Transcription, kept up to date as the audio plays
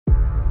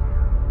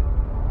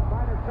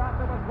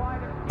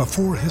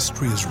Before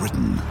history is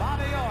written,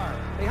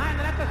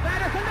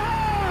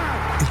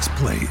 it's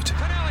played.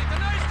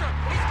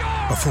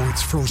 Before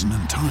it's frozen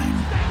in time,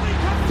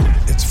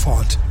 it's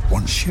fought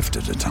one shift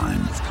at a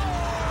time.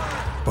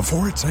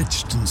 Before it's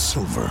etched in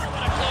silver,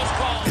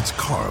 it's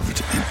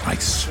carved in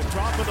ice.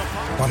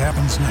 What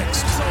happens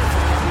next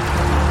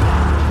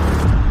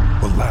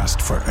will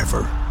last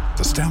forever.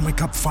 The Stanley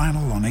Cup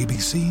Final on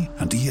ABC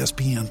and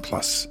ESPN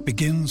Plus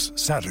begins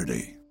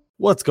Saturday.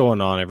 What's going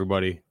on,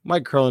 everybody?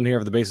 Mike Curlin here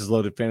of the Bases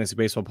Loaded Fantasy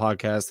Baseball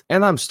Podcast,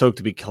 and I'm stoked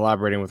to be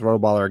collaborating with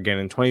Rotoballer again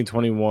in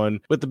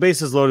 2021, with the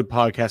Bases Loaded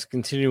Podcast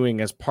continuing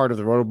as part of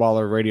the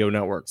Rotoballer Radio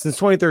Network. Since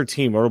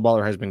 2013,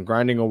 Rotoballer has been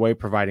grinding away,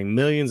 providing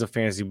millions of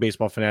fantasy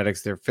baseball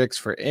fanatics their fix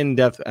for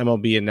in-depth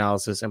MLB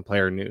analysis and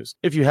player news.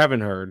 If you haven't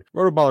heard,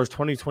 Rotoballer's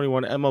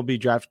 2021 MLB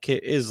Draft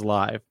Kit is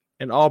live,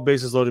 and all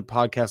Bases Loaded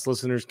podcast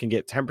listeners can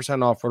get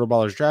 10% off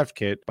Rotoballer's draft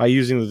kit by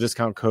using the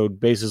discount code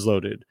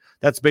BASESLOADED.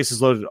 That's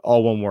Bases Loaded,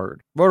 all one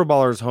word.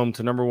 Rotoballer is home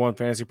to number one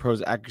Fantasy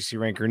Pros accuracy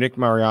ranker Nick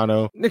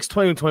Mariano. Nick's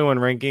 2021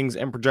 rankings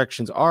and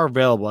projections are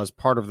available as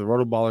part of the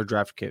Rotoballer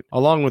draft kit,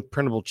 along with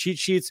printable cheat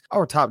sheets,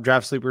 our top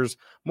draft sleepers,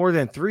 more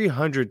than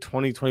 300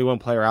 2021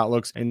 player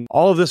outlooks, and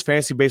all of this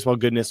fantasy baseball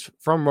goodness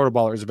from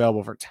Rotoballer is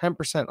available for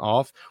 10%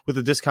 off with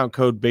the discount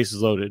code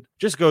BASESLOADED.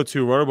 Just go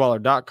to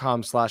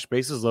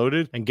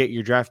rotoballer.com/basesloaded and get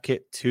your draft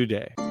kit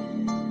today.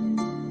 And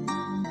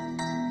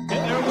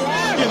they're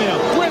walking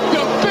him with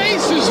the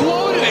bases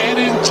loaded. An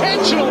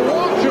intentional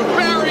walk to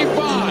Barry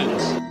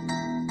Bonds.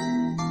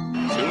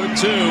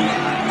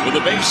 2-2 with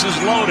the bases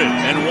loaded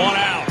and one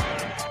out.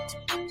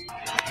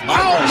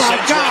 Oh my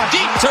God!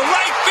 Deep to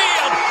right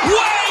field,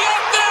 way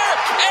up there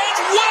and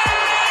way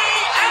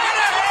out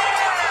of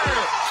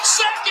here.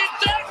 Second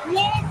deck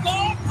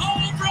walk-off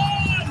home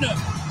run.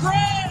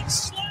 Grand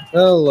slam.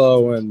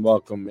 Hello and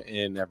welcome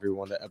in,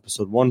 everyone, to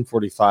episode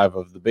 145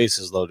 of the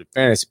Bases Loaded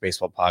Fantasy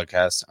Baseball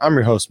Podcast. I'm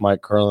your host,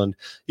 Mike Curlin.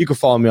 You can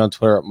follow me on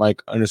Twitter at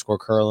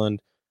Mike_Curlin.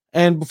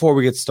 And before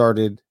we get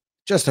started,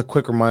 just a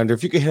quick reminder,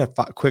 if you could hit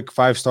a quick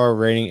 5-star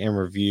rating and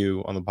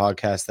review on the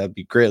podcast, that'd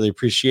be greatly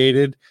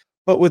appreciated.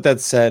 But with that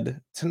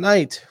said,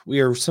 tonight we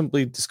are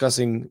simply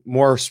discussing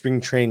more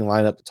spring training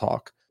lineup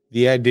talk.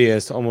 The idea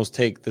is to almost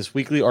take this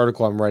weekly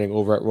article I'm writing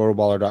over at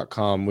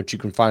rotoballer.com, which you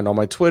can find on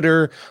my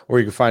Twitter, or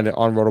you can find it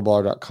on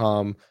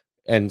rotoballer.com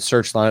and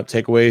search lineup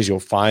takeaways. You'll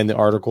find the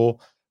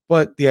article.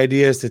 But the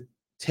idea is to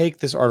take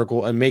this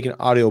article and make an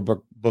audio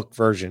book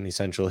version,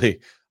 essentially.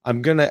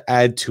 I'm going to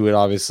add to it,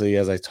 obviously,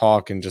 as I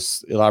talk and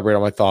just elaborate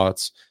on my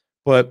thoughts.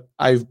 But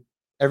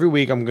every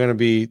week I'm going to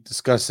be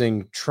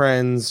discussing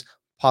trends,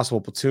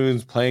 possible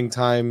platoons, playing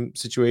time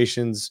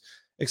situations,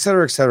 et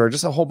cetera,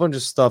 just a whole bunch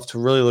of stuff to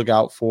really look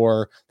out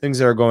for, things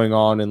that are going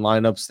on in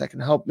lineups that can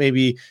help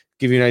maybe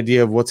give you an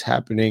idea of what's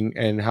happening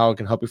and how it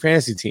can help your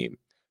fantasy team.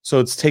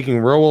 So it's taking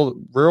real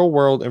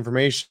world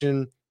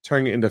information,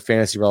 turning it into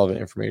fantasy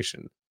relevant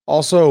information.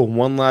 Also,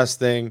 one last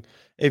thing,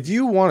 if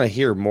you want to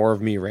hear more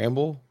of me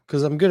ramble,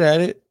 because I'm good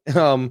at it,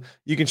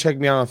 you can check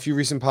me out on a few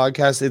recent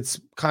podcasts.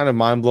 It's kind of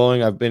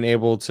mind-blowing. I've been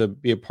able to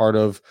be a part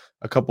of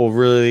a couple of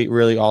really,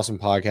 really awesome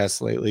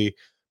podcasts lately.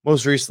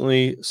 Most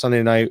recently,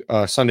 Sunday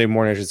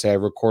morning, I should say, I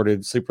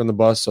recorded Sleeper on the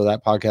Bus, so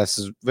that podcast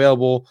is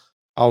available.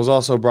 I was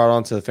also brought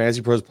on to the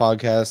Fantasy Pros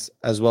podcast,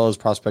 as well as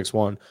Prospects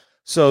One.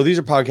 So these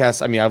are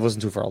podcasts, I've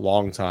listened to for a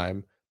long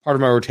time. Part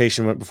of my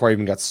rotation went before I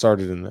even got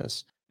started in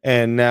this.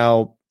 And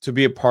now to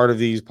be a part of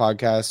these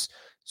podcasts,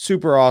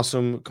 super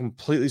awesome,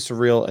 completely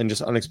surreal, and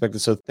just unexpected.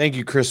 So thank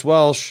you, Chris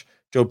Welsh,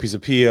 Joe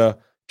Pisapia,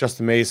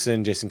 Justin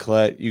Mason, Jason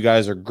Collette. You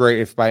guys are great.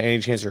 If by any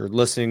chance you're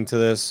listening to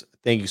this,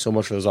 thank you so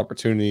much for those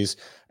opportunities,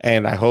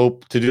 and I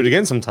hope to do it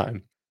again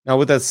sometime. Now,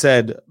 with that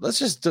said, let's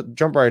just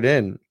jump right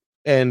in.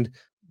 And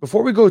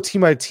before we go team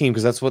by team,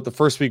 because that's what the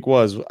first week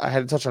was, I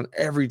had to touch on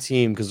every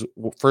team because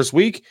first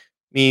week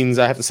means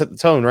I have to set the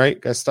tone, right?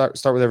 I start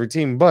with every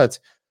team. But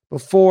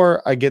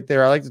before I get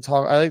there, I like to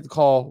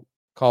call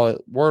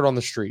it word on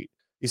the street.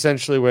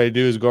 Essentially, what I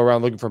do is go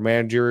around looking for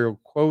managerial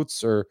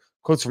quotes or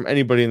quotes from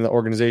anybody in the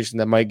organization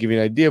that might give you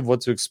an idea of what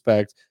to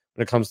expect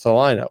when it comes to the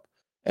lineup.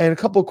 And a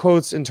couple of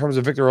quotes in terms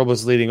of Victor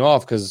Robles leading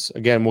off, because,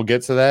 again, we'll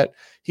get to that.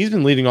 He's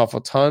been leading off a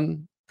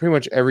ton. Pretty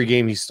much every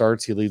game he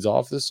starts, he leads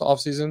off this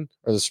offseason,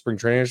 or the spring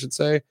training, I should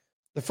say.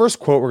 The first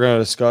quote we're going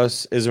to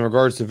discuss is in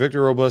regards to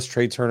Victor Robles,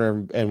 Trey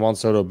Turner, and Juan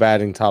Soto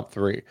batting top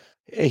three.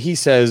 He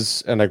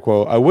says, and I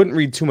quote, "I wouldn't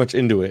read too much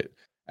into it.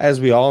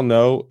 As we all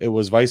know, it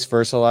was vice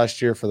versa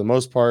last year for the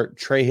most part.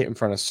 Trey hit in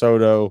front of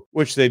Soto,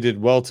 which they did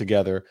well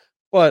together,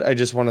 but I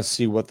just want to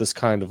see what this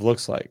kind of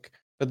looks like."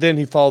 But then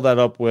he followed that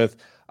up with,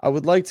 "I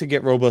would like to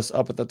get Robles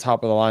up at the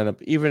top of the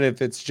lineup, even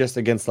if it's just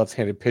against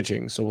left-handed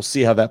pitching. So we'll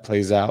see how that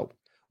plays out,"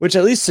 which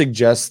at least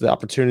suggests the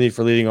opportunity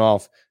for leading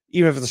off.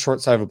 Even if it's a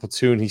short side of a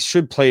platoon, he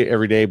should play it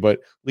every day, but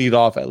lead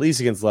off at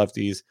least against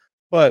lefties.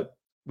 But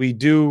we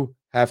do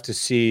have to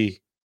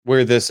see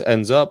where this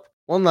ends up.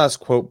 One last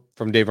quote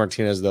from Dave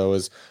Martinez, though,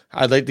 is,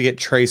 "I'd like to get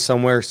Trey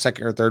somewhere,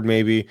 second or third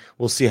maybe.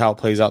 We'll see how it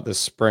plays out this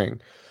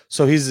spring."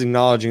 So he's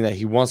acknowledging that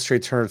he wants Trey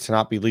Turner to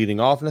not be leading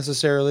off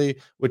necessarily,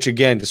 which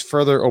again just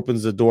further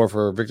opens the door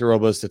for Victor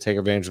Robles to take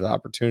advantage of the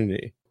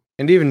opportunity.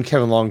 And even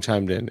Kevin Long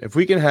chimed in. If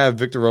we can have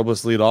Victor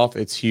Robles lead off,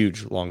 it's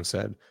huge, Long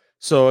said.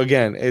 So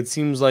again, it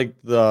seems like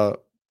the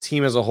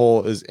team as a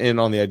whole is in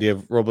on the idea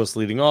of Robles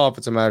leading off.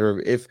 It's a matter of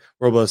if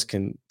Robles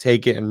can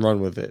take it and run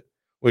with it,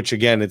 which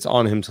again, it's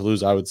on him to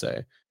lose, I would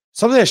say.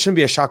 Something that shouldn't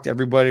be a shock to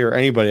everybody or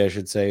anybody, I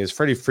should say, is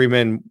Freddie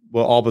Freeman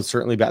will all but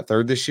certainly bat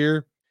third this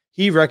year.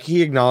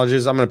 He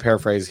acknowledges, I'm going to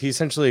paraphrase, he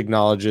essentially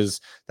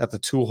acknowledges that the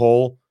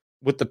 2-hole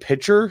with the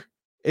pitcher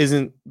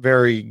isn't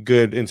very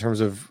good in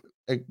terms of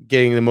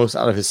getting the most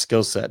out of his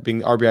skill set, being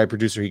the RBI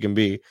producer he can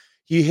be.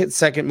 He hit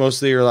second most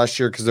of the year last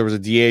year because there was a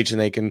DH and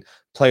they can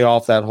play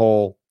off that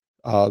whole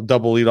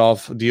double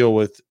leadoff deal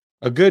with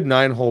a good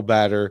 9-hole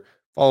batter,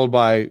 followed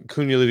by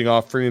Cunha leading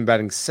off, Freeman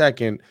batting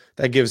second.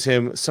 That gives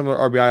him similar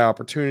RBI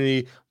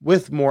opportunity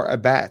with more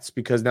at-bats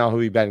because now he'll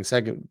be batting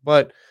second.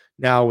 But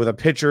now with a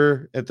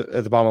pitcher at the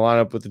bottom of the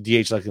lineup with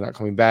the DH likely not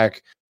coming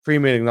back,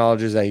 Freeman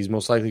acknowledges that he's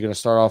most likely going to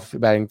start off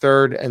batting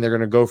third, and they're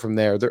going to go from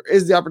there. There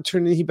is the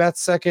opportunity he bats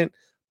second,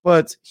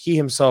 but he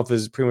himself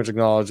has pretty much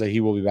acknowledged that he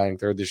will be batting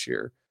third this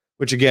year,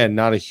 which, again,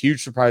 not a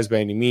huge surprise by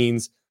any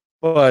means,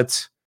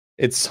 but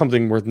it's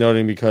something worth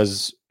noting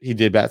because he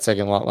did bat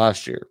second a lot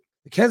last year.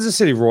 The Kansas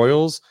City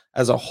Royals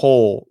as a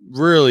whole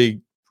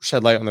really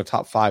shed light on their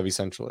top 5,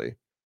 essentially.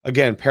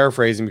 Again,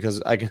 paraphrasing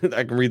because I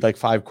can read like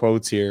 5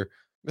 quotes here.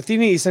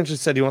 Matheny essentially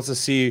said he wants to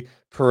see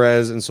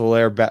Perez and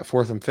Soler bat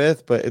 4th and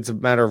 5th, but it's a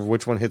matter of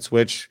which one hits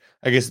which.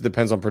 I guess it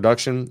depends on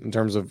production in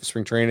terms of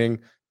spring training.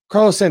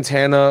 Carlos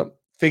Santana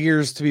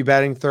figures to be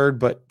batting third,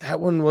 but that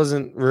one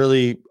wasn't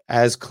really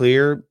as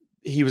clear.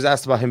 He was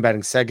asked about him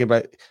batting second,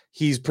 but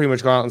he's pretty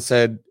much gone out and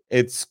said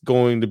it's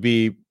going to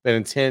be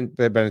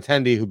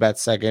Benintendi who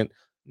bats second,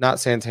 not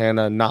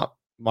Santana, not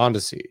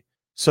Mondesi.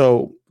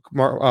 So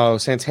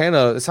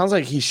Santana, it sounds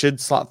like he should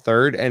slot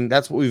third, and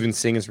that's what we've been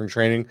seeing in spring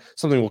training.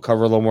 Something we'll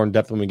cover a little more in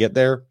depth when we get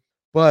there.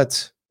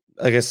 But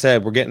like I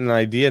said, we're getting an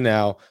idea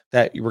now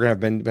that we're going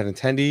to have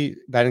Benintendi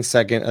batting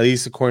second, at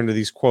least according to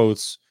these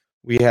quotes.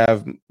 We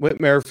have Whit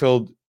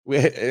Merrifield.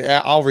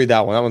 I'll read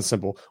that one. That one's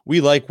simple.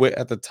 We like Whit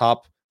at the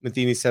top.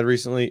 Matheny said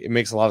recently, it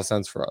makes a lot of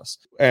sense for us.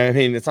 And I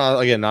mean, it's not,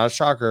 again, not a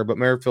shocker, but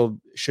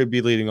Merrifield should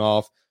be leading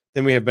off.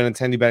 Then we have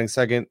Benintendi batting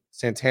second.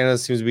 Santana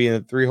seems to be in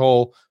the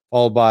 3-hole,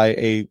 followed by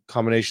a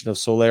combination of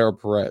Soler or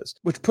Perez,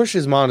 which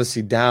pushes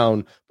Mondesi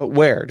down. But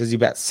where? Does he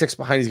bat 6th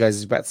behind these guys?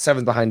 Does he bat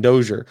 7th behind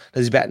Dozier?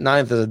 Does he bat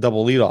 9th as a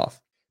double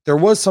leadoff? There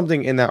was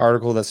something in that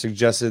article that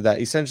suggested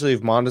that essentially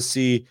if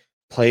Mondesi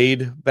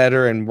played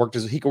better and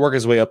he could work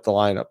his way up the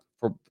lineup,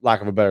 for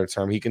lack of a better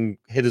term, he can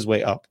hit his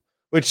way up,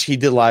 which he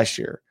did last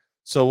year.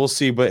 So we'll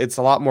see, but it's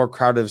a lot more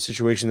crowded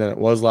situation than it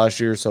was last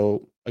year.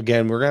 So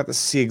again, we're going to have to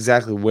see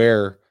exactly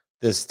where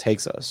this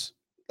takes us.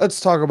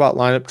 Let's talk about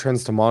lineup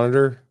trends to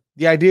monitor.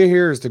 The idea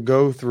here is to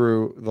go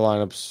through the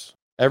lineups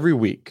every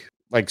week,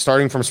 like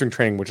starting from spring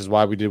training, which is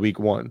why we did week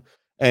 1.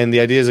 And the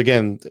idea is,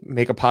 again,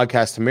 make a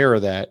podcast to mirror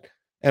that.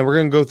 And we're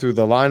going to go through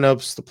the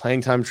lineups, the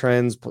playing time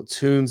trends,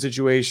 platoon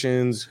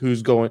situations, who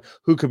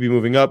could be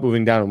moving up,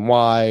 moving down, and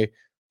why,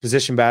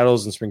 position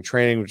battles in spring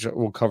training, which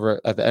we'll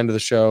cover at the end of the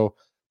show.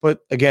 But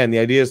again, the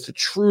idea is to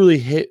truly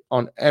hit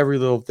on every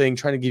little thing,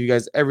 trying to give you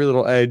guys every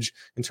little edge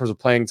in terms of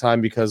playing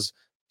time, because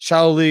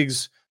shallow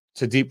leagues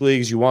to deep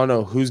leagues, you want to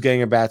know who's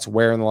getting at bats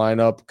where in the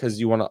lineup because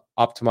you want to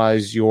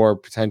optimize your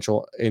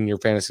potential in your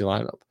fantasy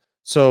lineup.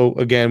 So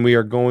again, we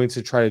are going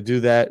to try to do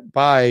that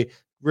by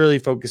really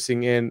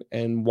focusing in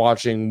and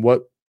watching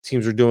what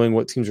teams are doing,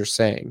 what teams are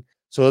saying.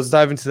 So let's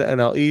dive into the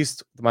NL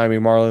East, the Miami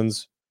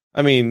Marlins.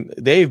 I mean,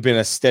 they've been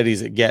as steady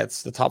as it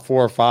gets, the top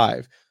 4 or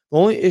 5. The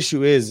only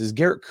issue is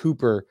Garrett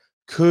Cooper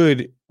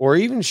could or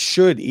even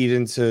should eat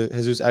into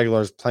Jesus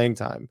Aguilar's playing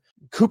time.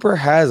 Cooper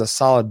has a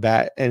solid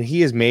bat, and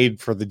he is made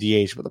for the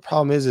DH. But the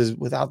problem is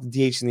without the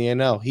DH in the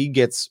NL, he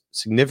gets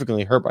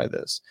significantly hurt by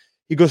this.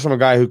 He goes from a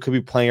guy who could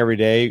be playing every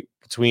day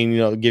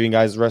between, giving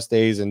guys rest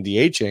days and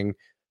DHing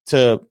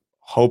to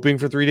hoping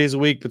for 3 days a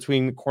week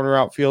between corner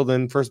outfield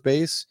and first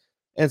base.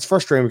 And it's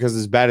frustrating because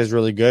his bat is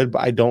really good,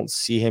 but I don't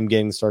see him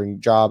getting the starting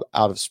job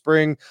out of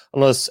spring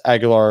unless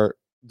Aguilar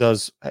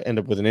does end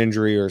up with an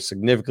injury or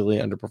significantly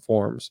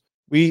underperforms.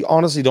 We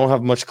honestly don't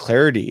have much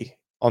clarity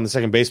on the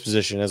second base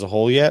position as a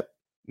whole yet.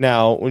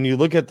 Now, when you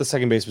look at the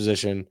second base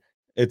position,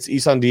 it's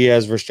Isan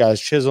Diaz versus Jazz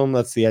Chisholm.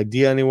 That's the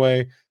idea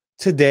anyway.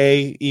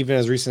 Today, even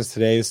as recent as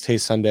today,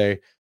 it's Sunday,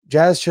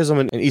 Jazz Chisholm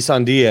and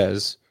Isan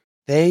Diaz,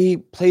 they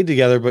played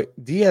together, but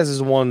Diaz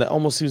is one that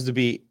almost seems to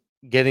be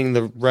getting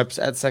the reps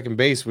at second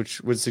base,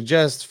 which would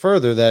suggest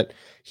further that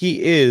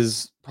he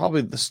is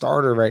probably the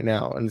starter right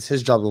now, and it's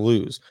his job to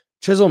lose.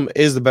 Chisholm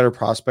is the better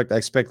prospect. I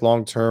expect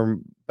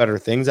long-term better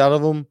things out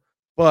of him,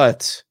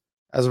 but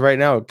as of right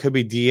now, it could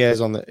be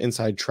Diaz on the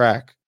inside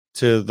track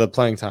to the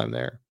playing time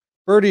there.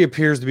 Birdie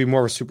appears to be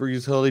more of a super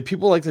utility.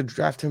 People like to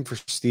draft him for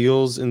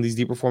steals in these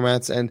deeper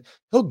formats, and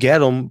he'll get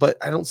them, but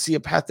I don't see a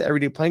path to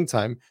everyday playing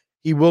time.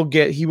 He will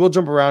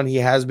jump around. He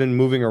has been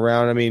moving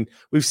around. I mean,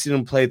 we've seen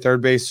him play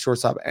third base,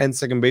 shortstop, and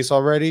second base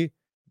already,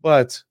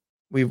 but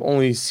We've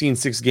only seen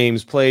 6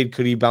 games played.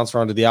 Could he bounce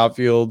around to the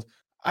outfield?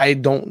 I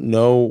don't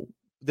know.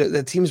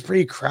 The team's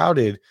pretty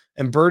crowded,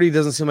 and Birdie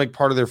doesn't seem like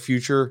part of their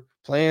future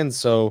plans.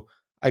 So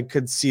I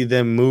could see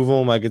them move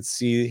him. I could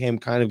see him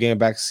kind of getting a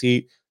back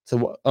seat.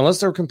 So unless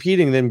they're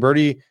competing, then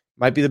Birdie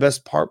might be the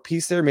best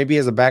piece there. Maybe he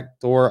has a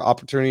backdoor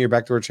opportunity or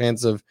backdoor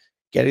chance of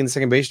getting the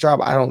second base job.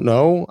 I don't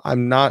know.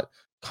 I'm not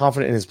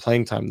confident in his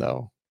playing time,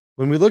 though.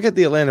 When we look at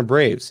the Atlanta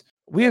Braves,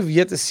 we have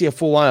yet to see a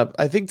full lineup.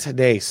 I think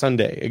today,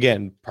 Sunday,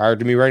 again, prior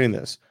to me writing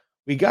this,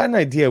 we got an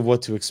idea of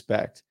what to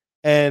expect.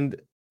 And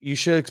you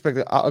should expect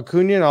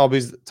Acuna and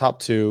Albies top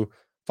 2,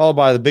 followed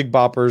by the big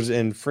boppers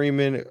in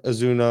Freeman,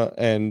 Ozuna,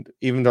 and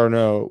even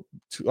d'Arnaud,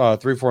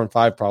 3, 4, and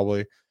 5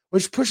 probably,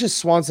 which pushes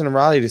Swanson and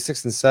Riley to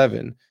 6 and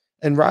 7.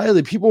 And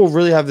Riley, people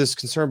really have this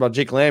concern about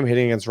Jake Lamb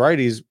hitting against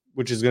righties,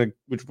 which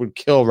would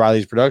kill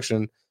Riley's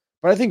production.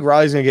 But I think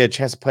Riley's going to get a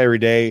chance to play every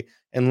day,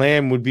 and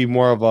Lamb would be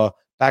more of a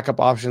backup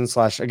option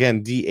 /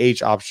 again,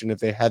 DH option if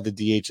they had the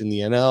DH in the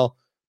NL.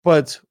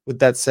 But with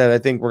that said, I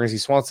think we're going to see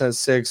Swanson at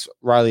 6,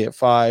 Riley at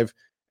 5.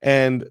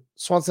 And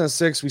Swanson at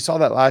 6, we saw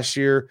that last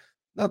year.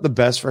 Not the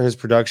best for his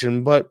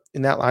production, but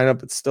in that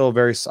lineup, it's still a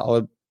very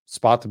solid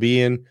spot to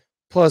be in.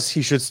 Plus,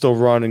 he should still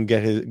run and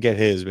get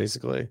his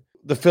basically.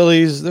 The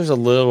Phillies, there's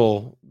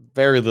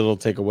very little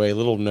takeaway,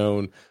 little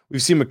known.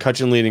 We've seen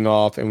McCutchen leading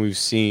off, and we've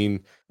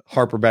seen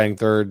Harper batting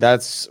third.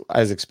 That's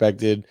as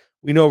expected.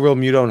 We know Real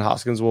Muto and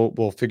Hoskins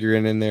will figure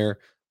in there.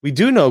 We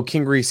do know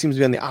Kingery seems to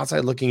be on the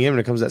outside looking in when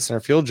it comes to that center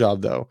field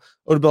job, though.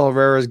 Odubel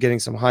Herrera is getting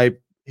some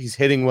hype. He's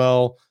hitting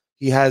well.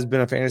 He has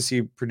been a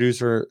fantasy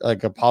producer,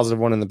 like a positive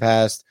one in the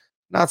past.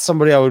 Not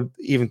somebody I would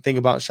even think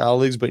about in shallow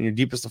leagues, but in your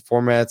deepest of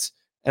formats,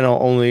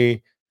 NL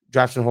only,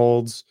 draft and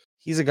holds,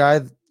 he's a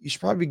guy you should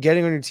probably be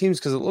getting on your teams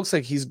because it looks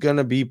like he's going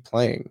to be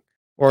playing.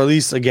 Or at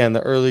least, again,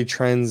 the early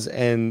trends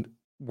and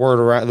word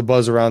around the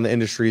buzz around the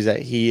industry is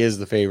that he is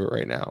the favorite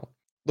right now.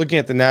 Looking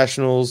at the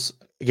Nationals,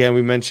 again,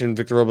 we mentioned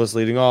Victor Robles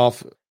leading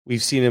off.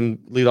 We've seen him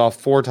lead off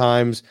 4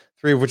 times,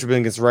 3 of which have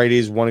been against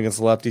righties, 1 against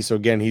lefties. So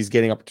again, he's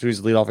getting opportunities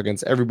to lead off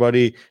against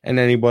everybody and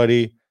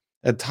anybody.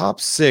 The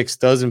top 6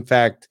 does, in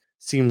fact,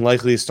 seem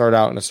likely to start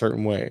out in a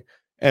certain way.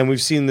 And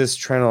we've seen this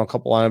trend on a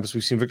couple lineups.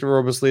 We've seen Victor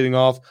Robles leading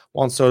off,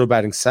 Juan Soto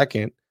batting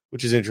second,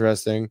 which is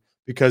interesting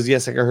because,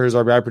 yes, I heard his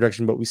RBI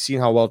production, but we've seen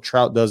how well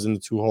Trout does in the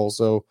 2 hole.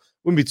 So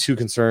wouldn't be too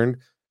concerned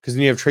because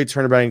then you have Trey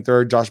Turner batting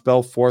third, Josh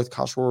Bell 4th,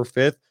 Kyle Schwarber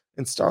 5th,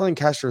 and Starlin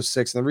Castro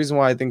 6th. And the reason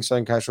why I think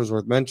Starlin Castro is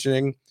worth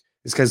mentioning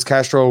is because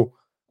Castro,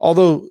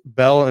 although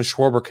Bell and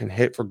Schwarber can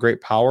hit for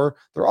great power,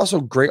 they're also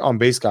great on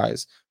base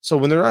guys. So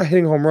when they're not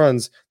hitting home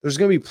runs, there's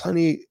going to be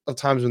plenty of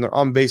times when they're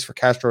on base for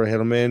Castro to hit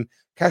them in.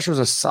 Castro's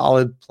a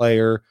solid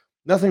player,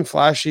 nothing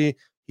flashy.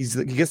 He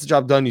gets the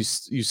job done. You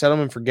set him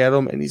and forget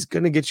him, and he's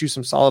going to get you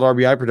some solid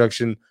RBI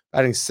production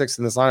batting 6th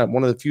in this lineup.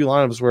 One of the few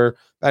lineups where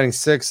batting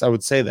 6th, I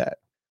would say that.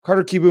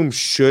 Carter Kieboom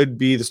should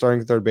be the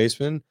starting third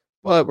baseman,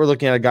 but we're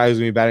looking at a guy who's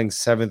going to be batting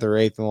 7th or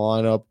 8th in the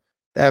lineup.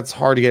 That's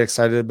hard to get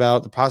excited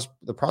about.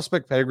 The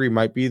prospect pedigree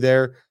might be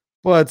there,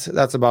 but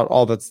that's about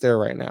all that's there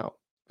right now.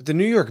 But the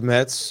New York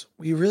Mets,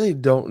 we really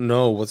don't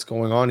know what's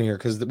going on here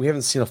because we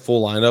haven't seen a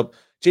full lineup.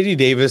 J.D.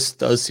 Davis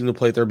does seem to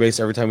play third base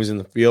every time he's in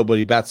the field, but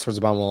he bats towards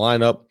the bottom of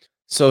the lineup.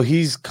 So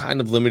he's kind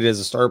of limited as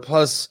a starter.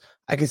 Plus,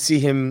 I could see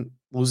him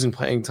losing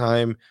playing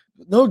time.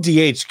 No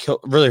DH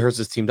really hurts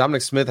his team.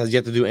 Dominic Smith has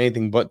yet to do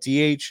anything but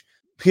DH.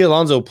 Pete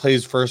Alonso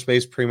plays first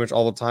base pretty much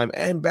all the time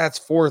and bats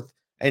 4th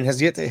and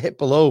has yet to hit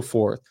below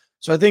 4th.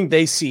 So I think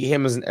they see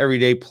him as an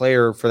everyday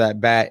player for that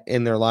bat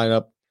in their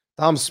lineup.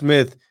 Tom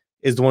Smith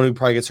is the one who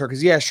probably gets hurt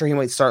because, yeah, sure, he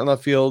might start in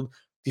left field.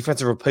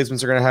 Defensive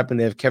replacements are going to happen.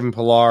 They have Kevin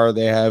Pillar.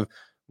 They have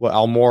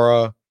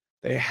Almora.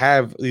 They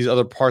have these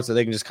other parts that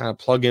they can just kind of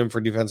plug in for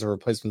defensive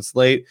replacements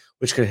late,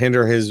 which could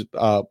hinder his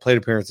plate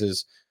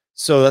appearances.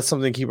 So that's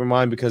something to keep in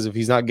mind because if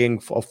he's not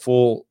getting a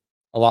full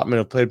allotment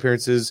of plate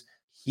appearances,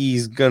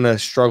 he's going to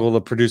struggle to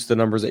produce the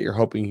numbers that you're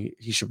hoping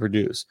he should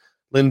produce.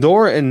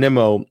 Lindor and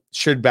Nimmo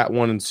should bat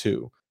 1 and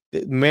 2.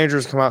 The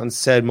managers come out and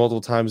said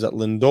multiple times that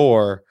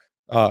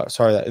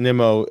that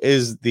Nimmo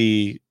is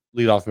the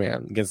leadoff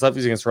man. Against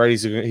lefties, against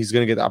righties, he's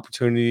going to get the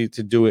opportunity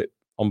to do it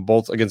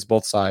against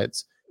both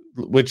sides,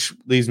 which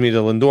leaves me to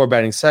Lindor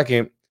batting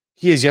second.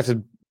 He has yet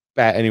to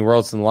bat anywhere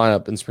else in the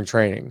lineup in spring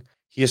training.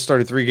 He has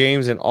started 3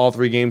 games, and all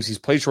 3 games he's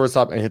played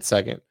shortstop and hit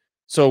second.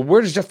 So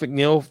where does Jeff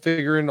McNeil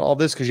figure in all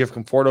this? Because you have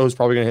Conforto, who's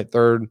probably going to hit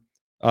third.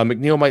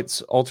 McNeil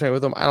might alternate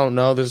with him. I don't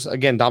know.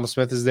 Dom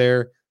Smith is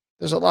there.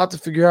 There's a lot to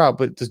figure out,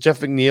 but does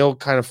Jeff McNeil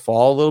kind of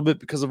fall a little bit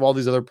because of all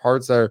these other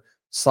parts that are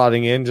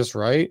slotting in just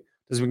right?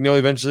 Does McNeil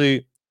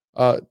eventually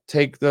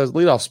take the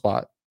leadoff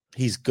spot?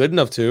 He's good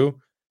enough to.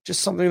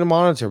 Just something to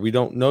monitor. We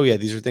don't know yet.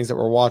 These are things that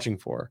we're watching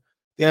for.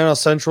 The NL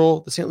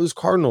Central, the St. Louis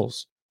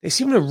Cardinals, they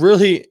seem to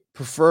really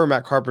prefer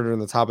Matt Carpenter in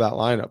the top of that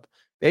lineup.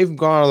 They've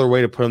gone out of their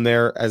way to put him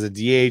there as a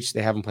DH.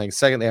 They have him playing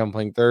second. They have him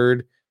playing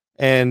third.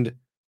 And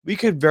we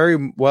could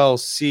very well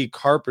see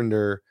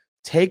Carpenter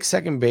take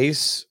second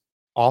base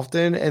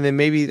often, and then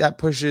maybe that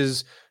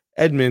pushes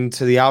Edman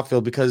to the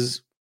outfield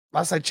because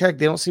last I checked,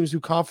 they don't seem too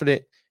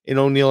confident in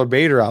O'Neill or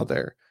Bader out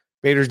there.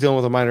 Bader's dealing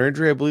with a minor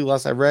injury, I believe,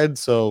 last I read.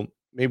 So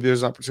maybe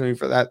there's an opportunity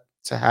for that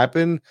to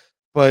happen.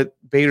 But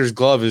Bader's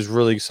glove is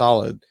really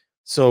solid.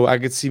 So I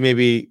could see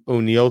maybe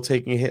O'Neal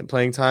taking a hit in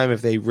playing time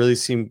if they really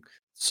seem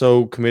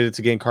so committed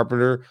to getting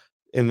Carpenter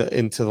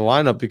into the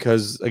lineup,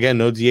 because, again,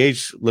 no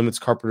DH limits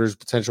Carpenter's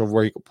potential of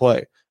where he could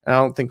play. And I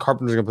don't think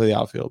Carpenter's going to play the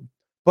outfield.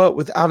 But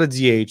without a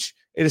DH,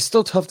 it is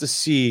still tough to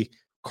see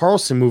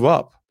Carlson move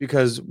up,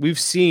 because we've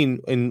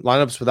seen in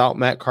lineups without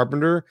Matt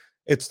Carpenter,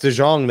 it's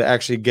DeJong that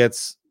actually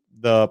gets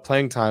the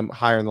playing time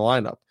higher in the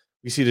lineup.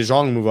 We see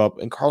DeJong move up,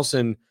 and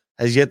Carlson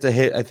has yet to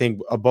hit, I think,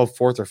 above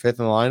 4th or 5th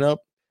in the lineup.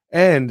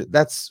 And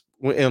that's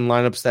in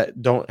lineups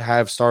that don't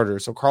have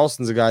starters. So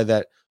Carlson's a guy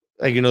that,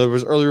 like, there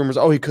was early rumors,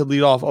 he could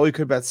lead off. He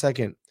could bat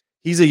second.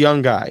 He's a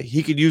young guy.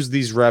 He could use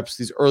these reps,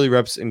 these early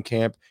reps in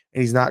camp,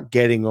 and he's not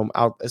getting them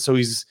out. So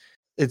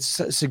it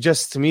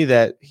suggests to me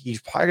that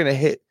he's probably going to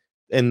hit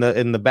in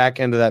the back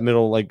end of that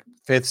middle, like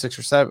 5th, 6th,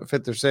 or 7th,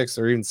 5th or 6th,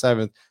 or even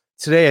 7th.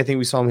 Today, I think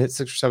we saw him hit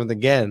 6th or 7th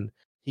again.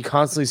 He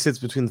constantly sits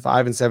between the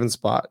 5 and 7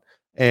 spot.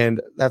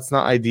 And that's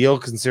not ideal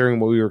considering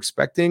what we were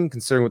expecting,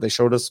 considering what they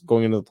showed us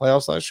going into the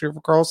playoffs last year for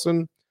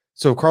Carlson.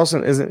 So if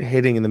Carlson isn't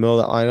hitting in the middle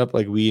of that lineup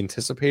like we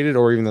anticipated,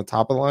 or even the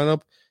top of the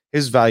lineup,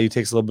 his value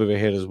takes a little bit of a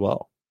hit as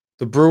well.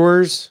 The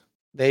Brewers,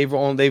 they've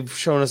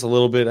shown us a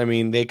little bit. I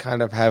mean, they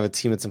kind of have a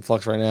team that's in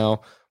flux right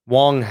now.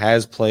 Wong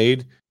has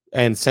played,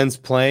 and since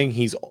playing,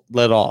 he's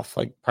led off,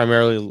 like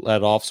primarily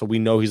led off. So we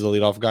know he's the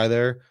leadoff guy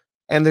there.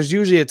 And there's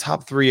usually a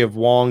top 3 of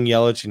Wong,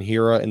 Yelich, and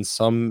Hira in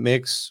some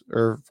mix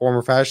or form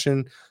or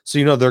fashion.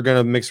 So they're going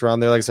to mix around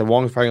there. Like I said,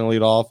 Wong's probably going to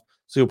lead off.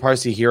 So you'll probably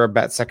see Hira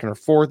bat 2nd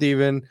or 4th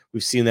even.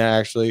 We've seen that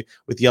actually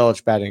with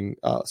Yelich batting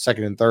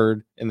 2nd and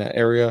 3rd in that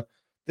area.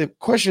 The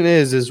question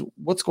is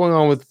what's going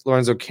on with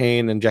Lorenzo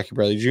Cain and Jackie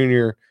Bradley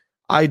Jr.?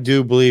 I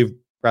do believe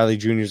Bradley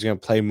Jr. is going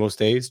to play most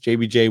days.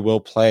 JBJ will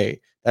play.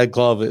 That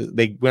glove,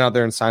 they went out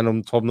there and signed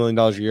him $12 million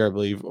a year, I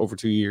believe, over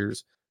 2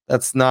 years.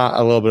 That's not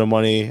a little bit of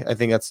money. I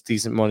think that's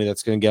decent money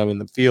that's going to get him in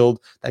the field.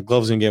 That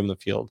glove's going to get him in the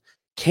field.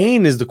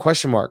 Cain is the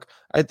question mark.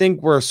 I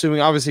think we're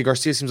assuming, obviously,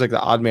 Garcia seems like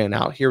the odd man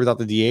out here without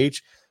the DH,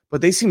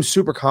 but they seem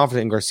super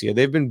confident in Garcia.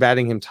 They've been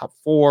batting him top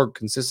 4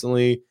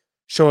 consistently,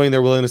 showing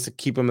their willingness to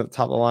keep him at the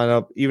top of the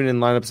lineup, even in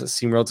lineups that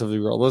seem relatively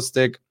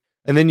realistic.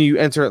 And then you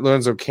enter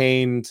Lorenzo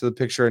Cain to the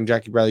picture and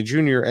Jackie Bradley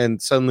Jr., and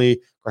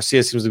suddenly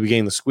Garcia seems to be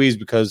getting the squeeze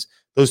because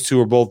those two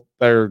are both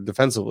better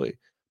defensively.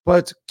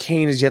 But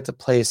Cain has yet to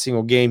play a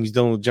single game. He's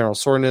dealing with general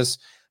soreness,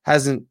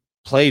 hasn't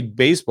played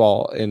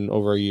baseball in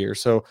over a year.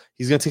 So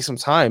he's going to take some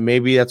time.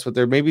 Maybe that's what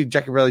maybe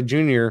Jackie Bradley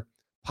Jr.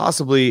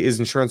 possibly is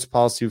insurance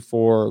policy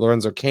for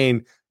Lorenzo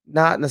Cain,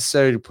 not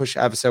necessarily to push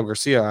Avisail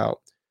Garcia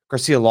out.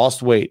 Garcia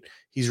lost weight.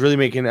 He's really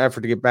making an effort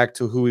to get back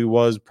to who he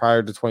was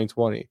prior to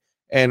 2020.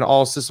 And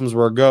all systems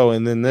were a go.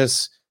 And then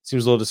this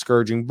seems a little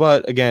discouraging.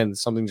 But again,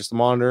 something just to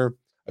monitor.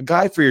 A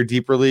guy for your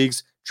deeper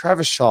leagues,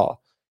 Travis Shaw.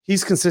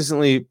 He's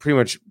consistently pretty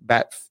much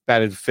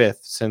batted 5th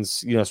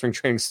since spring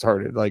training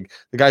started. Like,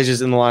 the guy's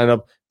just in the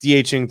lineup,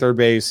 DHing third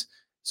base.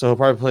 So he'll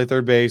probably play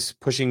third base,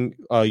 pushing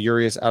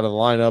Urias out of the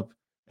lineup.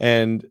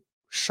 And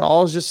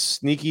Shaw's just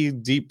sneaky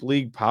deep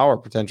league power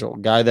potential.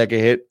 Guy that could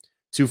hit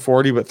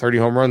 240 but 30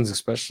 home runs,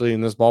 especially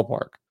in this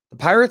ballpark. The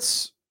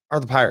Pirates are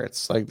the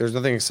Pirates. Like, there's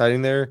nothing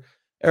exciting there.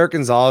 Eric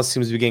Gonzalez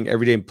seems to be getting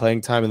everyday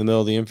playing time in the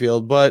middle of the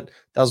infield, but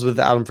that was with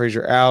Adam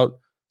Frazier out.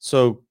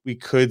 So we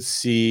could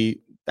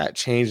see that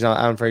change. Now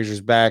Adam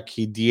Frazier's back.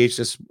 He DH'd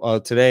us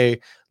today,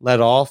 led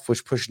off,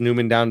 which pushed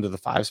Newman down to the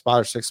 5 spot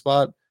or 6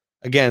 spot.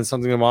 Again,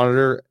 something to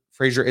monitor.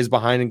 Frazier is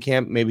behind in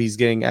camp. Maybe he's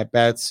getting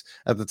at-bats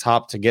at the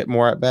top to get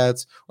more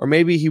at-bats, or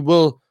maybe he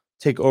will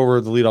take over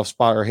the leadoff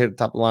spot or hit the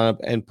top of the lineup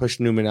and push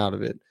Newman out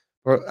of it.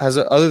 Or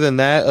other than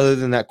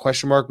that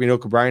question mark, we know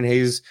Brian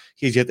Hayes,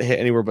 he's yet to hit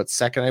anywhere but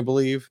second, I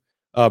believe.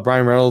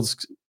 Brian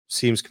Reynolds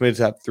seems committed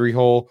to that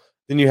 3-hole.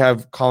 Then you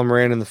have Colin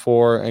Moran in the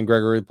 4 and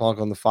Gregory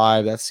Polanco on the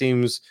 5. That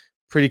seems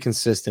pretty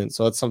consistent.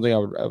 So that's something I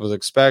would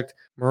expect.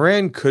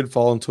 Moran could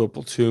fall into a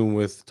platoon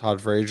with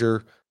Todd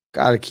Frazier.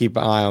 Got to keep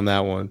an eye on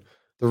that one.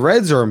 The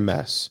Reds are a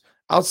mess.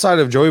 Outside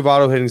of Joey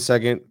Votto hitting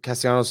 2nd,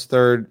 Castellanos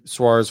 3rd,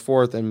 Suarez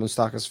 4th, and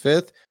Moustakas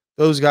 5th,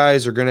 those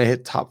guys are going to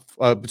hit top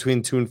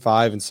between 2 and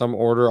 5 in some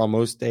order on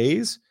most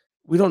days.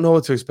 We don't know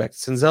what to expect.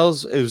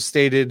 Senzel's, it was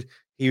stated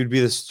he would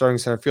be the starting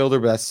center fielder,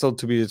 but that's still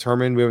to be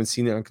determined. We haven't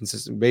seen it on a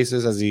consistent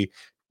basis as he,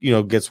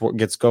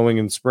 gets going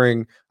in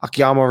spring.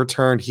 Akiyama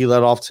returned. He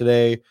led off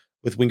today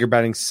with Winker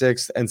batting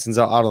 6th and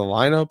Senzel out of the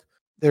lineup.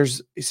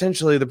 There's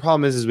essentially, the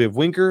problem is we have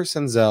Winker,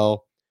 Senzel,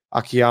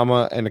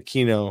 Akiyama, and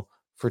Aquino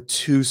for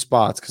 2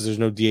 spots because there's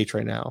no DH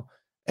right now.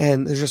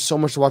 And there's just so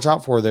much to watch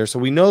out for there. So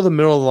we know the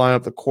middle of the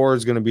lineup, the core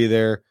is going to be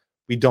there.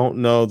 We don't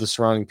know the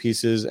surrounding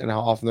pieces and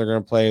how often they're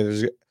going to play.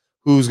 There's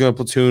who's going to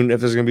platoon, if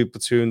there's going to be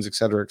platoons, et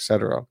cetera, et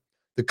cetera.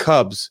 The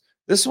Cubs,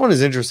 this one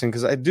is interesting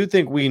because I do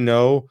think we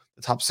know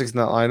the top 6 in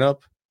that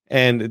lineup,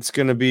 and it's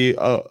going to be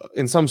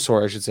in some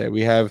sort, I should say.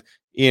 We have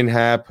Ian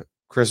Happ,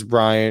 Chris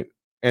Bryant,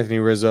 Anthony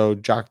Rizzo,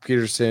 Jock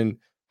Peterson,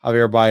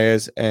 Javier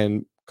Baez,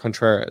 and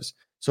Contreras.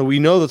 So we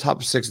know the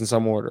top 6 in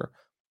some order.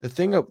 The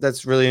thing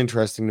that's really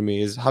interesting to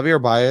me is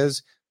Javier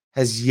Baez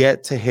has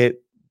yet to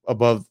hit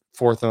above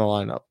fourth in the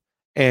lineup.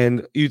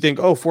 And you think,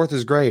 oh, fourth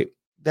is great.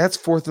 That's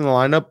fourth in the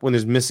lineup when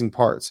there's missing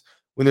parts.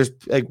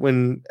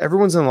 When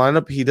everyone's in the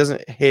lineup, he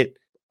doesn't hit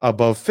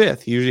above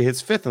fifth. He usually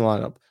hits fifth in the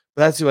lineup.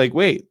 But that's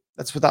wait,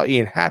 that's without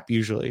Ian Happ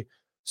usually.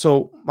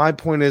 So my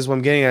point is, what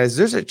I'm getting at is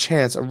there's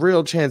a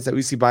real chance that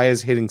we see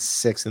Baez hitting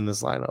sixth in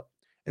this lineup.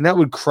 And that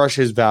would crush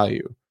his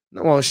value.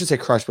 Well, I shouldn't say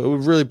crush, but it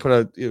would really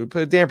put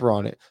a damper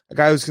on it. A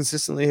guy who's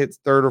consistently hit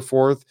third or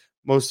fourth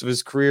most of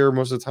his career,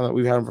 most of the time that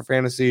we've had him for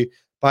fantasy,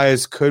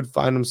 Baez could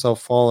find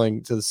himself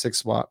falling to the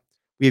sixth spot.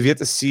 We have yet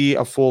to see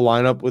a full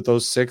lineup with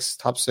those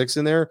top six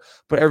in there,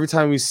 but every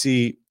time we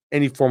see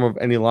any form of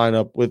any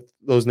lineup with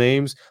those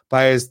names,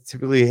 Baez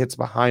typically hits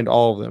behind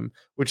all of them,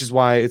 which is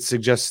why it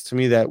suggests to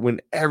me that when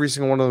every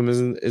single one of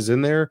them is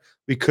in there,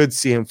 we could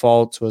see him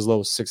fall to as low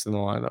as sixth in the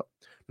lineup.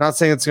 Not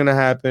saying it's going to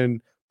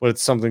happen, but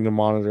it's something to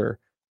monitor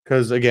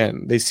because,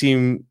 again, they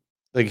seem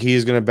like he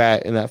is going to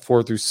bat in that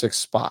 4 through 6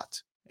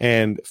 spot.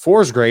 And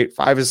 4 is great.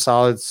 5 is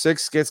solid.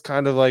 6 gets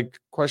kind of like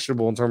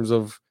questionable in terms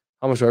of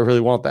how much do I really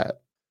want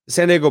that. The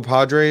San Diego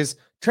Padres,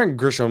 Trent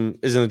Grisham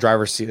is in the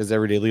driver's seat as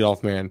everyday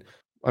leadoff man.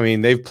 I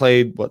mean, they've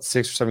played,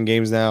 6 or 7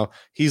 games now.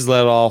 He's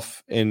led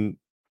off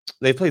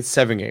they've played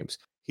 7 games.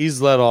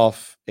 He's led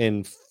off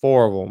in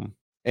 4 of them.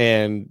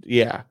 And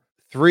yeah,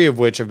 3 of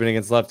which have been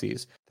against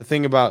lefties. The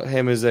thing about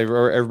him is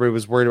everybody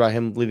was worried about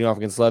him leading off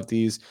against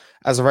lefties.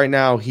 As of right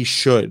now, he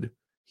should.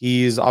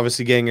 He's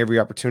obviously getting every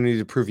opportunity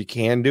to prove he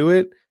can do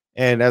it.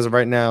 And as of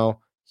right now,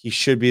 he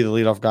should be the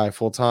leadoff guy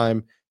full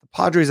time. The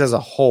Padres as a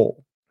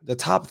whole, the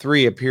top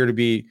 3 appear to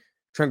be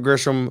Trent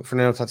Grisham,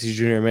 Fernando Tatis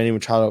Jr., and Manny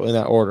Machado in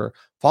that order,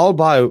 followed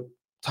by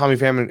Tommy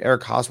Pham and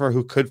Eric Hosmer,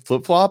 who could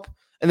flip-flop,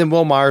 and then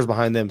Will Myers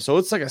behind them. So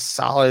it's like a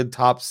solid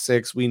top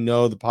 6 we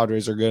know the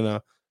Padres are going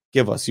to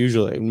give us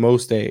usually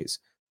most days.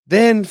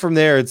 Then from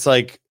there, it's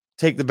like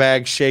take the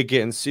bag, shake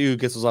it, and see who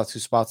gets those last 2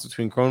 spots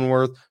between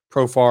Cronenworth,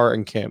 Profar,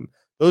 and Kim.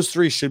 Those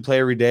 3 should play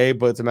every day,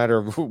 but it's a matter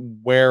of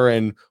where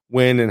and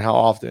when and how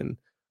often.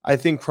 I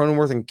think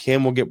Cronenworth and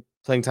Kim will get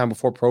playing time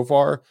before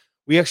Profar.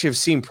 We actually have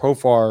seen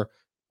Profar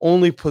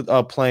only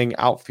playing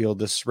outfield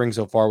this spring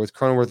so far, with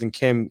Cronenworth and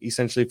Kim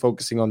essentially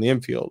focusing on the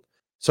infield.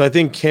 So I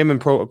think Kim and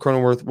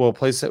Cronenworth will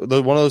play.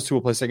 One of those 2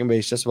 will play second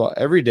base just about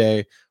every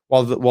day,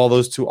 while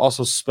those 2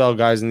 also spell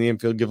guys in the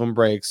infield, give them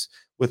breaks,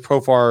 with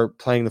Profar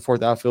playing the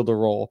 4th outfielder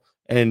role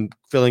and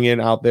filling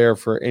in out there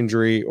for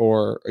injury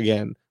or,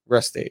 again,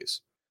 rest days.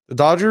 The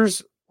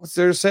Dodgers, what's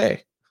there to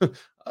say?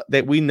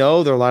 That we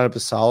know their lineup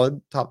is solid,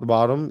 top to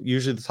bottom.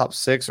 Usually the top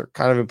 6 are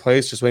kind of in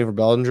place, just waiting for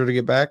Bellinger to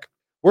get back.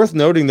 Worth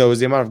noting, though, is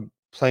the amount of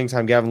playing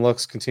time Gavin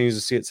Lux continues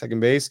to see at second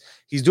base.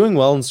 He's doing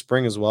well in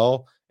spring as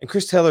well. And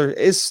Chris Taylor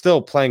is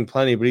still playing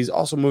plenty, but he's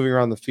also moving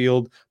around the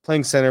field,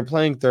 playing center,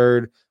 playing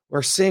third.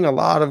 We're seeing a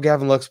lot of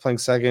Gavin Lux playing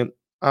second.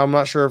 I'm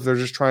not sure if they're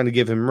just trying to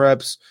give him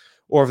reps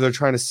or if they're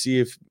trying to see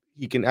if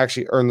he can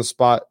actually earn the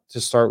spot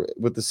to start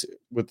with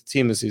the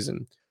team this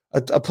season.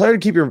 A player to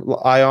keep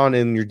your eye on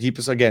in your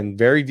deepest, again,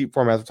 very deep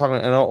format, we're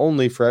talking NL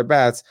only for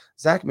at-bats,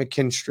 Zach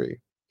McKinstry.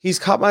 He's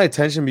caught my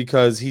attention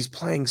because he's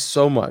playing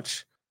so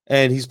much,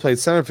 and he's played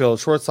center field,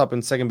 shortstop,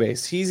 and second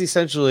base. He's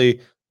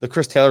essentially the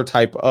Chris Taylor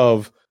type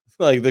of,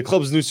 like, the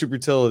club's new super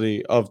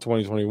utility of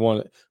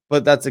 2021.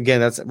 But that's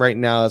right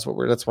now, that's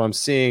what I'm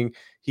seeing.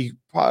 He's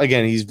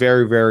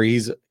very,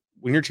 very,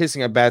 when you're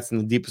chasing at-bats in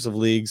the deepest of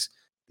leagues,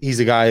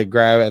 he's a guy to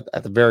grab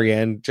at the very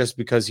end just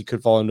because he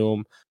could fall into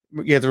him.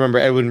 You have to remember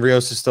Edwin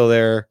Rios is still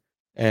there,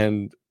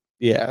 and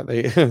yeah,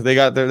 they have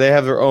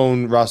their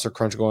own roster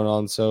crunch going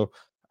on. So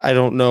I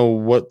don't know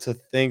what to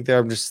think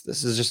there. This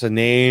is just a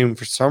name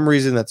for some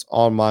reason that's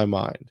on my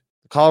mind.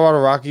 The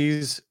Colorado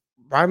Rockies,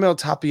 Raimel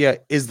Tapia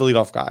is the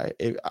leadoff guy.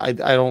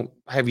 I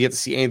have yet to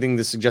see anything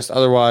to suggest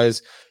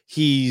otherwise.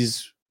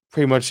 He's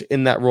pretty much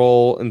in that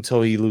role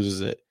until he loses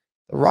it.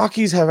 The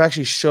Rockies have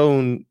actually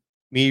shown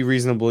me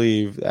reason to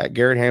believe that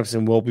Garrett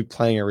Hampson will be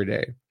playing every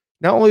day.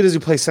 Not only does he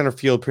play center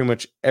field pretty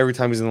much every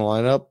time he's in the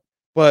lineup,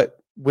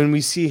 but when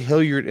we see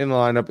Hilliard in the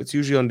lineup, it's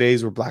usually on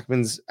days where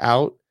Blackman's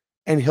out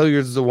and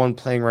Hilliard's the one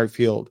playing right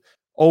field,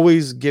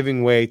 always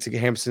giving way to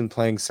Hampson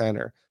playing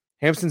center.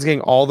 Hampson's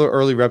getting all the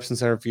early reps in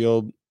center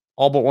field,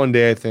 all but one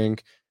day, I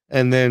think.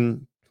 And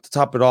then to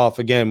top it off,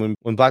 again,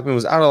 when Blackman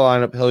was out of the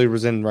lineup, Hilliard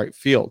was in right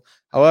field.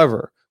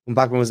 However, when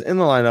Blackman was in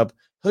the lineup,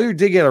 Hilliard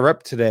did get a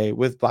rep today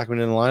with Blackman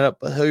in the lineup,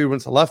 but Hilliard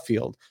went to left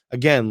field,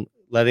 again,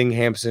 letting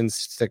Hampson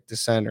stick to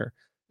center.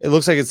 It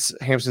looks like it's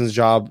Hampson's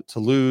job to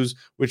lose,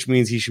 which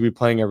means he should be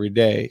playing every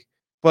day.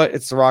 But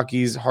it's the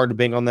Rockies, hard to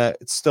bank on that.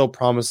 It's still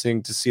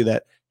promising to see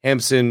that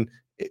Hampson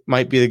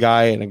might be the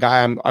guy, and a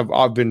guy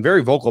I've been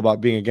very vocal about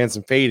being against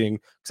and fading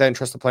because I didn't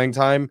trust the playing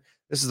time.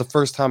 This is the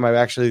first time I've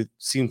actually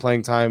seen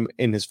playing time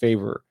in his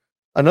favor.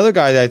 Another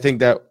guy that I think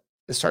that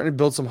is starting to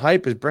build some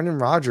hype is Brendan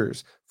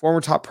Rodgers, former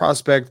top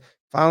prospect,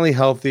 finally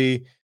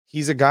healthy.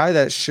 He's a guy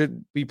that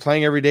should be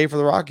playing every day for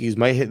the Rockies.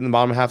 Might hit in the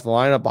bottom half of the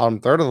lineup, bottom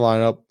third of the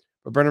lineup.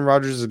 But Brendan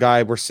Rodgers is a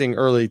guy we're seeing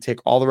early take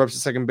all the reps at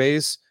second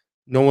base.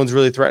 No one's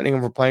really threatening him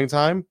for playing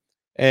time.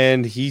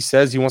 And he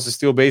says he wants to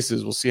steal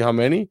bases. We'll see how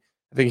many.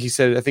 I think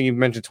he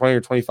mentioned 20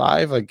 or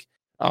 25. Like,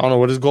 I don't know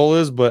what his goal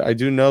is, but I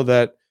do know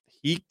that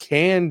he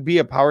can be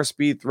a power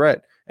speed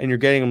threat, and you're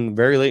getting him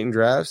very late in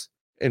drafts.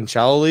 In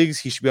shallow leagues,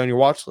 he should be on your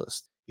watch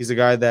list. He's a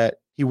guy that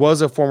he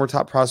was a former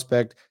top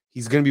prospect.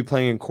 He's going to be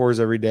playing in cores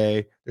every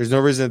day. There's no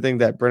reason to think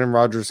that Brendan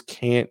Rodgers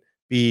can't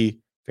be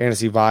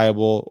fantasy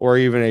viable or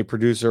even a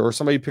producer or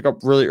somebody pick up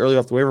really early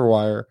off the waiver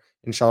wire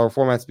in shallow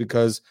formats,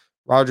 because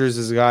Rodgers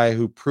is a guy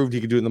who proved he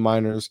could do it in the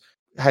minors.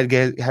 Had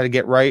to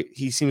get right.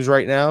 He seems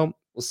right now.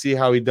 We'll see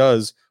how he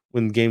does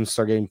when games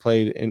start getting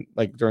played in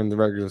during the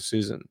regular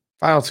season.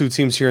 Final two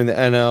teams here in the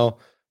NL.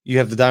 You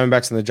have the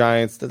Diamondbacks and the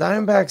Giants. The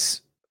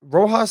Diamondbacks,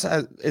 Rojas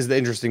is the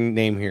interesting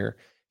name here.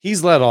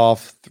 He's led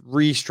off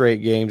 3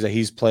 straight games that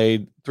he's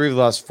played, 3 of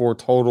the last 4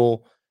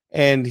 total,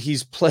 and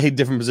he's played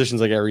different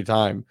positions like every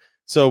time.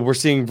 So we're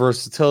seeing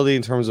versatility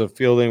in terms of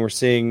fielding. We're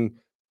seeing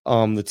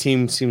the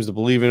team seems to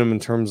believe in him in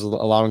terms of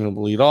allowing him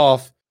to lead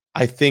off.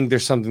 I think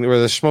there's something where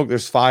there's smoke,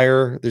 there's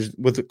fire. There's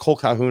with Cole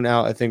Calhoun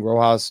out, I think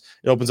Rojas,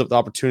 it opens up the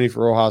opportunity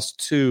for Rojas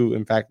to,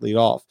 in fact, lead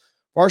off.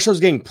 Varsho's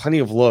getting plenty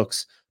of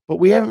looks, but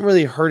we haven't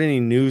really heard any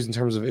news in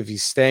terms of if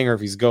he's staying or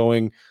if he's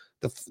going.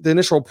 The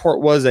initial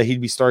report was that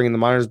he'd be starting in the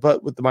minors,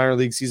 but with the minor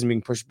league season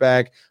being pushed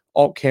back,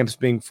 alt camps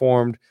being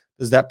formed,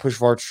 does that push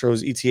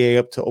Varsho's ETA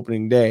up to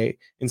opening day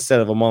instead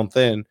of a month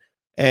in?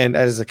 And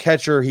as a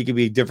catcher, he could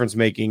be difference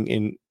making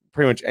in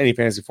pretty much any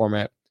fantasy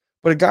format.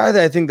 But a guy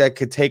that I think that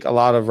could take a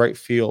lot of right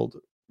field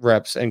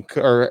reps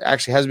or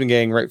actually has been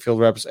getting right field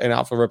reps and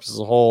outfield reps as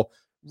a whole,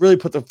 really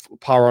put the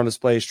power on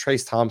display is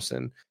Trace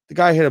Thompson. The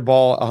guy hit a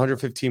ball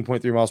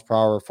 115.3 miles per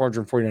hour,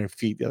 449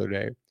 feet the other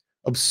day.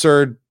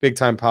 Absurd,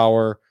 big-time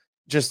power.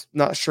 Just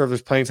not sure if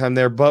there's playing time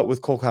there, but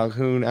with Cole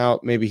Calhoun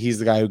out, maybe he's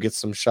the guy who gets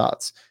some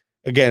shots.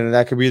 Again,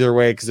 that could be either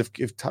way, because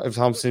if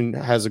Thompson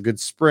has a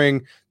good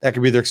spring, that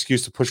could be their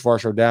excuse to push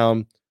Varsho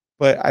down.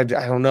 But I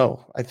don't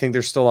know. I think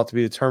there's still a lot to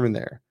be determined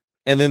there.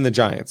 And then the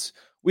Giants.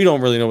 We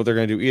don't really know what they're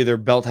going to do either.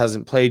 Belt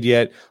hasn't played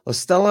yet. La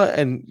Stella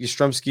and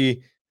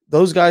Yastrzemski,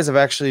 those guys have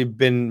actually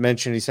been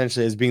mentioned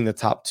essentially as being the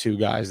top 2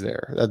 guys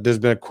there. There's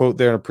been a quote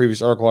there in a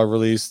previous article I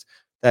released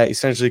that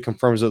essentially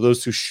confirms that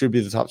those 2 should be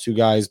the top 2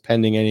 guys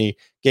pending any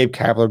Gabe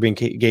Kapler being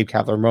Gabe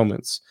Kapler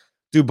moments.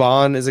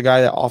 Dubon is a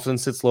guy that often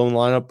sits low in the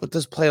lineup, but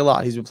does play a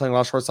lot. He's been playing a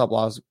lot of shortstop, a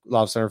lot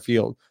of center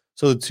field.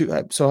 So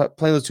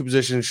playing those 2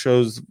 positions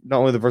shows not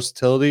only the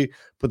versatility,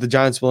 but the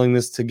Giants'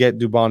 willingness to get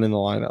Dubon in the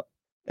lineup.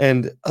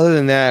 And other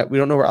than that, we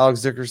don't know where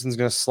Alex Dickerson's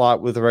going to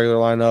slot with the regular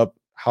lineup,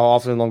 how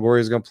often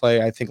Longoria is going to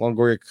play. I think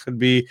Longoria could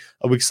be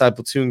a weak side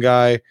platoon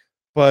guy,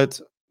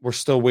 but we're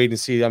still waiting to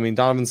see. I mean,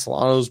 Donovan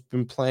Solano's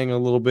been playing a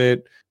little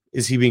bit.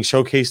 Is he being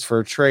showcased for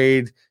a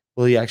trade?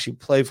 Will he actually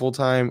play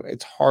full-time?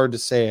 It's hard to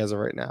say as of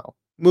right now.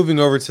 Moving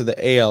over to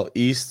the AL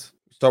East,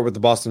 start with the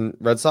Boston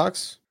Red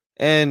Sox.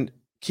 And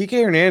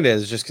Kike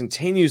Hernandez just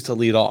continues to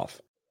lead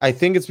off. I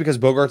think it's because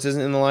Bogaerts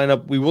isn't in the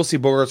lineup. We will see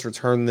Bogaerts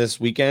return this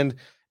weekend.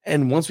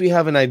 And once we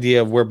have an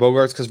idea of where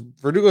Bogaerts, because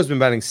Verdugo's been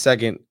batting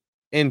second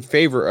in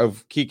favor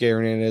of Kike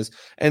Hernandez.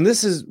 And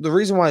this is the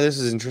reason why this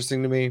is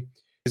interesting to me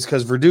is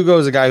because Verdugo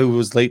is a guy who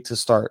was late to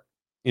start,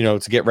 to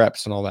get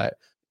reps and all that.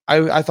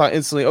 I thought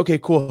instantly, okay,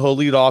 cool, he'll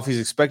lead off. He's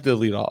expected to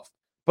lead off.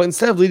 But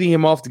instead of leading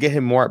him off to get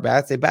him more at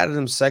bats, they batted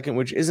him second,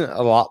 which isn't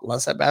a lot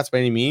less at bats by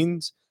any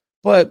means.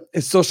 But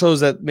it still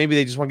shows that maybe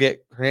they just want to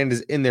get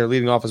Hernandez in there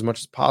leading off as much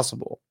as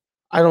possible.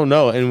 I don't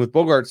know. And with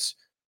Bogaerts,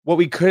 what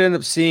we could end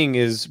up seeing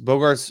is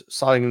Bogaerts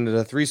sliding into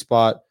the 3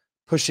 spot,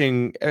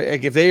 pushing.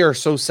 If they are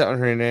so set on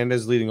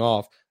Hernandez leading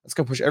off, that's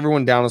going to push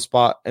everyone down a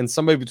spot, and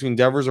somebody between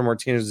Devers or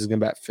Martinez is going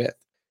to bat 5th.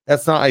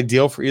 That's not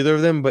ideal for either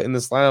of them, but in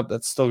this lineup,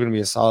 that's still going to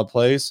be a solid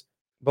place.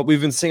 But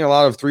we've been seeing a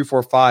lot of 3,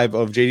 4, 5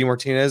 of JD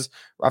Martinez,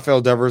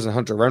 Rafael Devers, and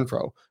Hunter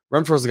Renfroe.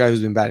 Renfroe's the guy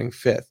who's been batting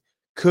 5th.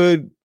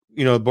 Could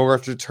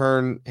Bogaerts'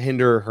 return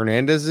hinder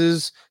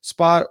Hernandez's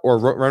spot or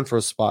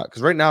Renfroe's spot?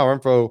 Because right now,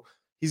 Renfroe,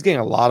 he's getting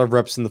a lot of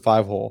reps in the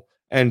 5-hole.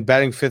 And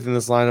batting 5th in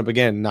this lineup,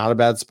 again, not a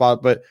bad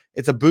spot, but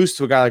it's a boost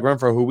to a guy like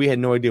Renfroe who we had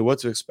no idea what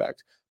to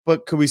expect.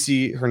 But could we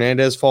see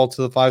Hernandez fall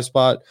to the 5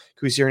 spot?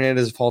 Could we see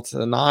Hernandez fall to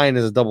the 9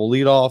 as a double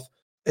leadoff?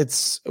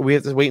 We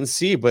have to wait and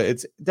see, but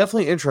it's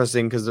definitely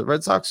interesting because the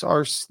Red Sox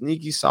are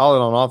sneaky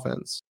solid on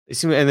offense.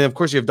 And then, of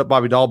course, you have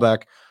Bobby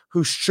Dahlbeck,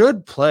 who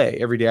should play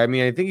every day. I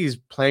mean, I think he's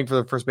playing for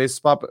the first base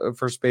spot in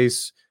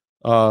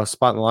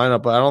the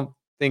lineup, but I don't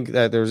think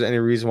that there's any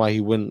reason why he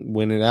wouldn't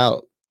win it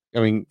out. I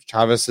mean,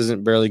 Chavez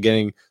isn't barely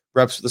getting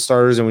reps with the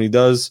starters, and when he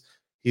does,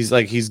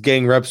 he's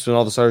getting reps when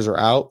all the starters are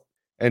out.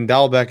 And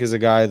Dahlbeck is a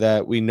guy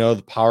that we know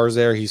the power's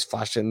there. He's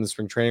flashed it in the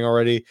spring training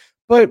already,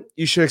 but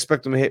you should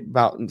expect him to hit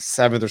about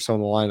 7th or so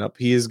in the lineup.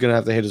 He is going to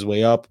have to hit his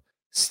way up.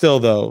 Still,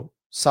 though,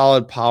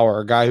 solid power,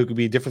 a guy who could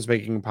be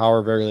difference-making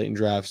power very late in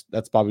drafts.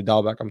 That's Bobby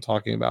Dahlbeck I'm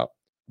talking about.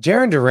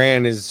 Jarren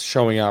Duran is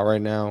showing out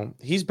right now.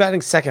 He's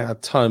batting second a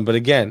ton, but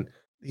again,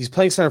 he's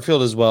playing center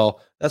field as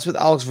well. That's with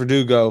Alex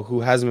Verdugo,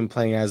 who hasn't been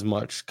playing as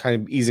much, kind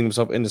of easing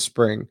himself into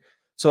spring.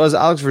 So as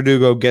Alex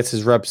Verdugo gets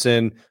his reps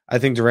in, I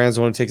think Duran's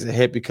the one who takes a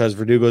hit because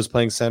Verdugo is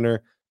playing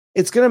center.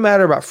 It's going to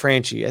matter about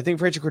Franchy. I think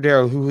Franchy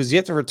Cordero, who has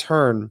yet to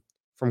return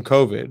from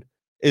COVID,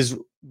 is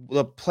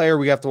the player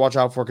we have to watch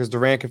out for because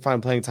Duran can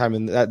find playing time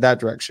in that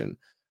direction.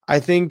 I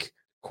think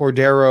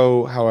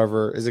Cordero,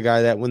 however, is a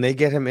guy that when they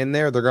get him in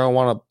there, they're going to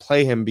want to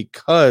play him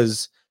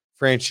because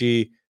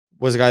Franchy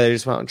was a guy they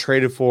just went out and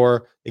traded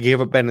for. They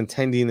gave up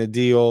Benintendi in the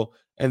deal,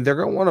 and they're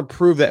going to want to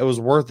prove that it was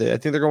worth it. I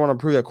think they're going to want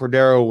to prove that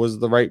Cordero was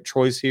the right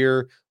choice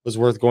here, was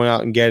worth going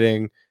out and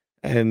getting.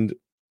 And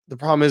the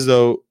problem is,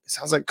 though, it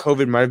sounds like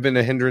COVID might have been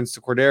a hindrance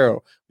to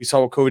Cordero. We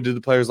saw what COVID did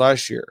to players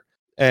last year.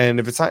 And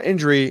if it's not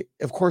injury,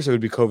 of course it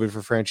would be COVID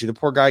for Franchy. The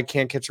poor guy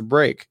can't catch a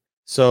break.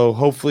 So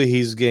hopefully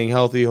he's getting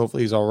healthy.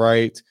 Hopefully he's all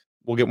right.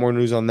 We'll get more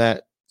news on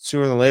that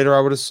sooner than later, I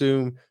would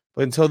assume.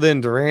 But until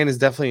then, Duran is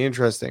definitely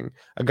interesting.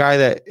 A guy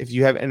that if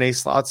you have NA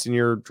slots in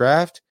your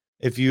draft,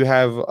 if you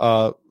have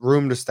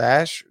room to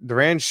stash,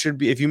 Duran should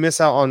be. If you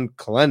miss out on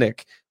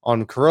Kalenic,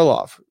 on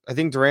Kirillov, I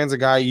think Duran's a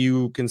guy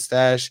you can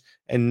stash,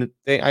 and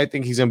I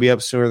think he's going to be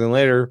up sooner than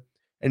later.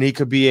 And he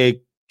could be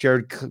a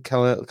Jared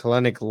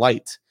Kalenic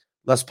light.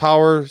 Less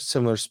power,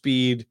 similar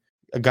speed,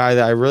 a guy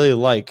that I really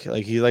like.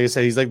 Like I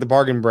said, he's like the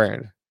bargain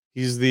brand.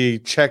 He's the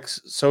Czech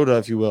soda,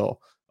 if you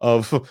will,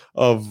 of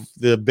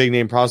the big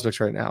name prospects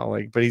right now.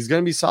 But he's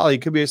going to be solid. He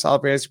could be a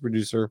solid fantasy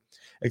producer,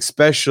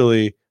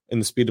 especially in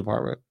the speed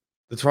department.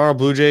 The Toronto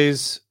Blue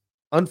Jays,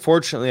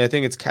 unfortunately, I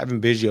think it's Kevin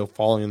Biggio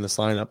falling in this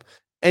lineup.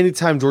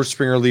 Anytime George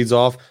Springer leads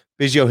off,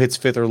 Biggio hits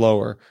fifth or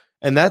lower,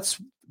 and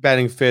that's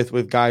batting fifth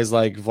with guys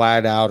like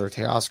Vlad out or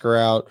Teoscar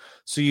out.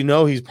 So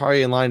he's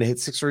probably in line to hit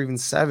sixth or even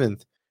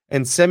seventh.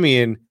 And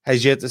Semien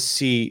has yet to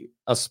see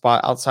a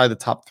spot outside the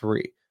top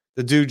three.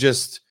 The dude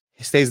just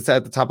stays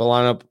at the top of the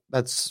lineup.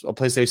 That's a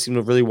place they seem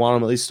to really want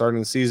him, at least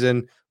starting the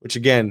season, which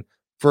again,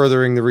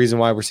 furthering the reason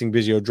why we're seeing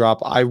Biggio drop.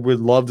 I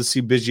would love to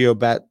see Biggio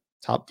bat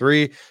top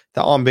three.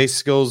 The on-base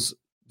skills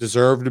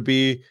deserve to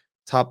be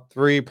top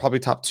three, probably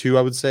top two,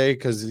 I would say,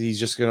 because he's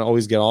just going to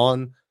always get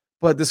on.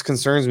 But this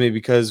concerns me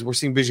because we're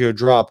seeing Biggio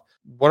drop.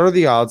 What are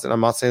the odds? And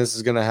I'm not saying this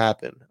is going to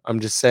happen. I'm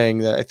just saying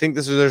that I think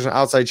there's an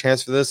outside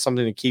chance for this,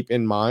 something to keep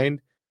in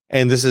mind.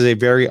 And this is a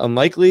very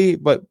unlikely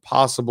but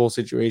possible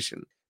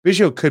situation.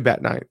 Biggio could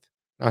bat ninth.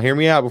 Now, hear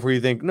me out before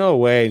you think, no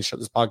way, and shut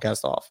this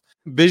podcast off.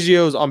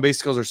 Biggio's on-base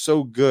skills are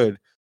so good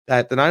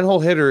that the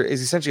 9-hole hitter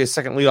is essentially a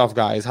second leadoff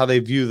guy, is how they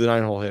view the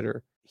 9-hole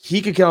hitter.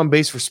 He could get on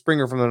base for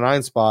Springer from the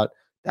 9 spot.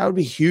 That would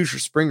be huge for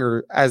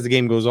Springer as the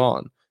game goes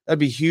on. That'd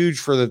be huge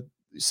for the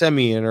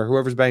Semien or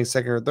whoever's batting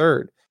second or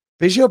third.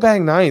 Biggio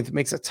batting ninth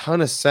makes a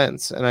ton of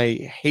sense, and I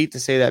hate to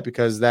say that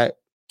because that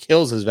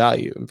kills his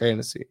value in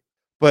fantasy.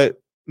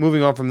 But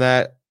moving on from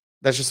that,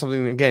 that's just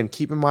something, again,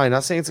 keep in mind.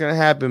 Not saying it's going to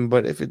happen,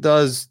 but if it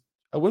does,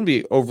 I wouldn't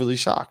be overly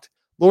shocked.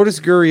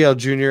 Lourdes Gurriel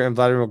Jr. and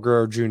Vladimir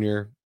Guerrero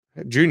Jr.,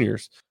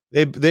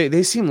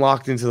 they seem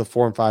locked into the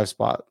 4 and 5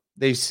 spot.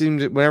 They seem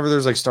to, whenever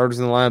there's like starters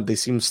in the lineup, they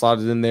seem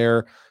slotted in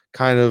there,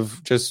 kind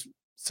of just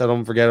set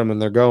them, forget them, and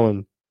they're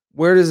going.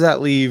 Where does that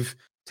leave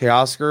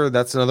Teoscar?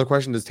 That's another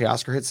question. Does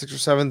Teoscar hit 6th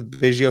or 7th?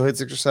 Biggio hit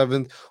 6th or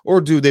 7th?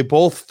 Or do they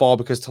both fall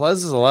because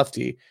Tellez is a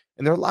lefty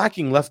and they're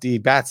lacking lefty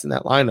bats in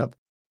that lineup?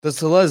 Does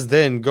Tellez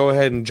then go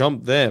ahead and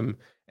jump them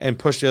and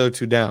push the other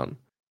two down?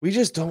 We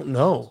just don't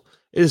know.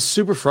 It is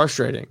super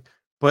frustrating,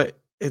 but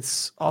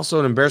it's also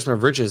an embarrassment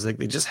of riches. Like,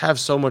 they just have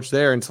so much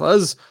there, and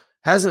Tellez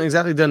hasn't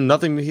exactly done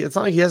nothing. It's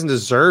not like he hasn't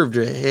deserved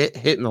to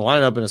hit in the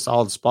lineup in a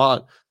solid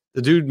spot.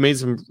 The dude made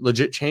some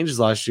legit changes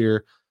last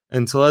year,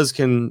 and Tellez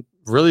can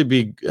really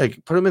be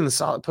like put him in the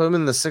 6th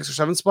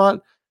or 7th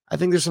spot. I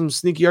think there's some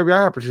sneaky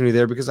RBI opportunity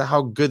there because of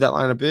how good that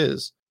lineup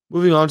is.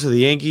 Moving on to the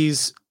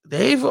Yankees,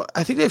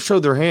 I think they've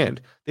showed their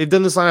hand. They've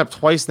done this lineup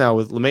twice now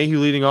with LeMahieu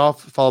leading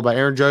off, followed by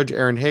Aaron Judge,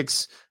 Aaron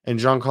Hicks, and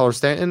Giancarlo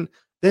Stanton.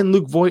 Then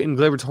Luke Voit and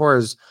Gleyber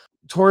Torres.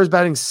 Torres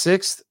batting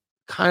 6th,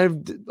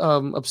 kind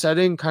of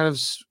upsetting, kind of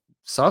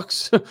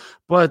sucks.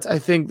 But I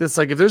think that's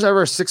like, if there's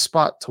ever a 6th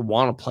spot to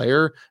want a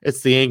player,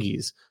 it's the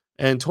Yankees.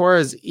 And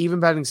Torres,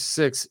 even batting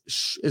 6th,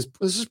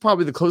 this is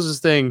probably the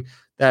closest thing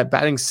that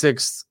batting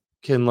 6th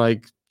can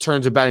like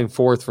turn to batting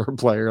 4th for a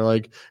player.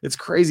 Like, it's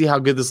crazy how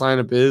good this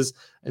lineup is.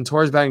 And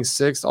Torres batting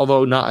 6th,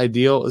 although not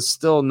ideal, is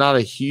still not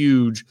a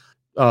huge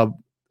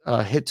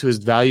hit to his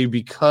value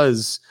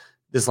because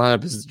this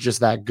lineup is just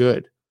that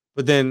good.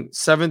 But then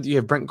 7th, you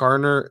have Brent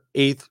Gardner.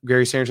 8th,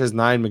 Gary Sanchez.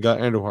 9, Miguel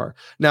Andujar.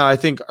 Now, I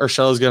think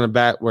Urshela is going to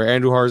bat where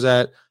Andujar's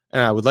at,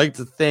 and I would like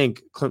to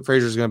think Clint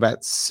Frazier is going to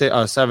bat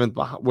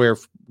 7th where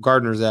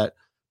Gardner's at.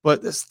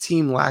 But this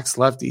team lacks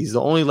lefties.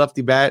 The only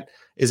lefty bat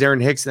is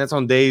Aaron Hicks, and that's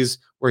on days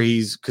where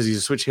because he's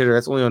a switch hitter,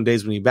 that's only on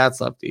days when he bats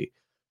lefty.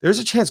 There's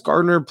a chance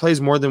Gardner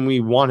plays more than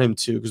we want him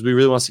to because we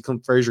really want to see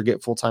Clint Frazier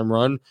get full-time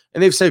run.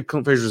 And they've said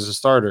Clint Frazier is a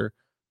starter,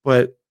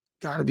 but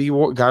gotta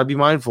be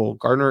mindful.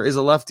 Gardner is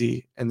a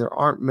lefty, and there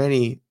aren't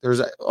many.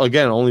 There's,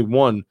 again, only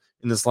one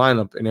in this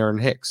lineup in Aaron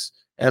Hicks,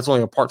 and that's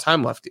only a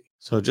part-time lefty.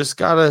 So just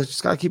gotta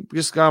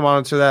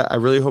monitor that. I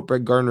really hope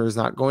Brett Gardner is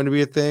not going to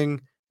be a thing,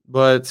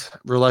 but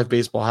real-life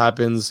baseball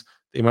happens.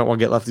 They might want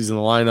to get lefties in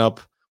the lineup.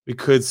 We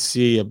could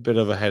see a bit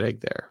of a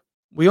headache there.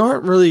 We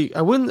aren't really.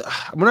 When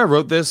I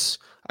wrote this,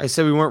 I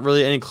said we weren't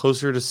really any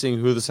closer to seeing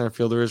who the center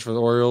fielder is for the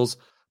Orioles.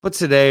 But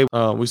today,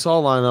 we saw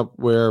a lineup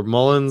where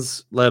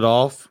Mullins led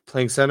off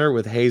playing center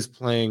with Hayes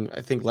playing,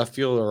 I think, left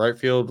field or right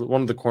field,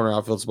 one of the corner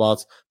outfield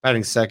spots,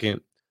 batting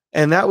 2nd.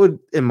 And that would,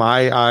 in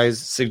my eyes,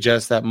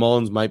 suggest that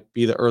Mullins might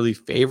be the early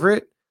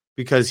favorite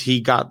because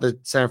he got the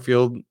center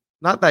field,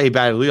 not that he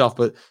batted leadoff,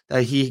 but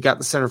that he got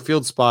the center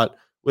field spot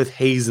with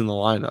Hayes in the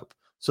lineup.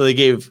 So they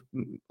gave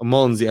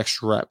Mullins the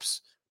extra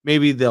reps.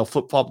 Maybe they'll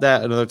flip-flop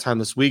that another time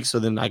this week so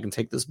then I can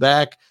take this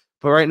back.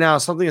 But right now,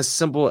 something as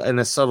simple and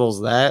as subtle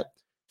as that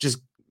just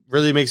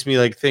really makes me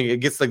think it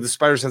gets the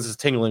spider sense is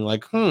tingling.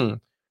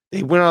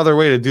 They went out of their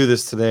way to do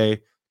this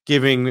today,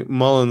 giving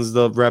Mullins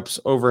the reps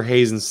over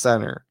Hayes in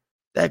center.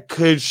 That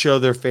could show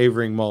they're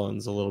favoring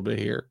Mullins a little bit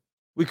here.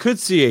 We could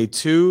see a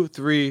 2,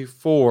 3,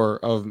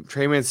 4 of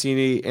Trey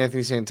Mancini,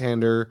 Anthony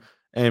Santander,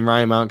 and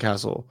Ryan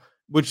Mountcastle,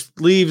 which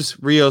leaves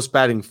Rios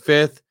batting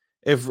fifth.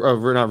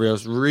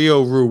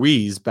 Rio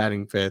Ruiz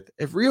batting fifth.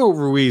 If Rio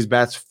Ruiz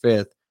bats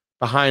fifth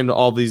behind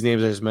all these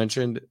names I just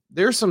mentioned,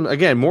 there's some,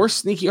 again, more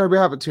sneaky RBI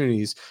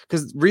opportunities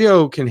because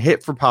Rio can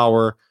hit for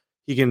power.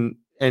 He can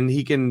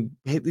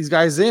hit these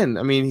guys in.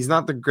 I mean, he's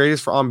not the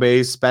greatest for on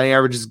base. Batting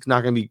average is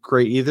not going to be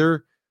great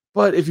either.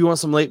 But if you want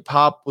some late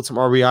pop with some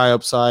RBI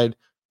upside,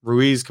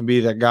 Ruiz can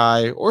be that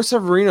guy. Or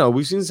Severino.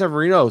 We've seen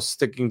Severino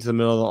sticking to the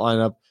middle of the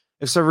lineup.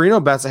 If Severino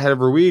bats ahead of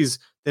Ruiz,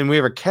 then we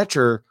have a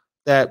catcher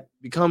that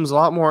becomes a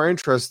lot more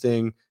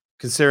interesting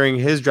considering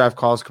his draft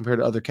costs compared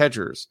to other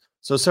catchers.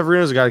 So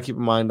Severino's a guy to keep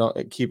in mind,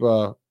 keep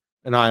an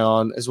eye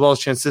on, as well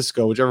as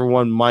Francisco, whichever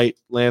one might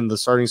land the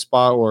starting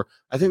spot, or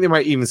I think they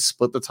might even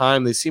split the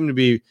time. They seem to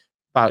be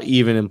about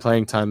even in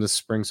playing time this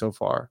spring so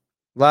far.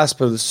 Last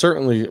but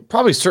certainly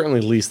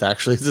least,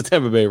 actually, is the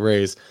Tampa Bay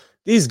Rays.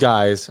 These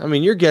guys, I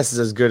mean, your guess is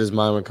as good as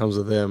mine when it comes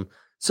to them.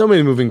 So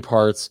many moving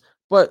parts,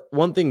 but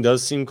one thing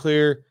does seem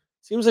clear.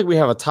 Seems like we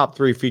have a top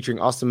three featuring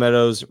Austin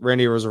Meadows,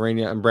 Randy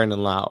Arozarena, and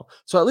Brandon Lau.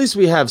 So at least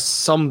we have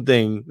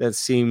something that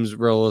seems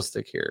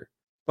realistic here.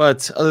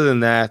 But other than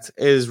that,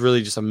 it is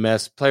really just a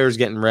mess. Players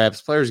getting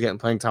reps, players getting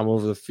playing time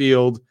over the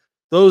field.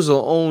 Those are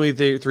the only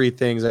three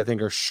things I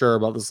think are sure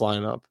about this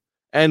lineup.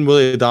 And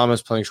Willy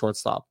Adames playing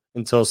shortstop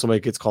until somebody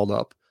gets called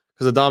up.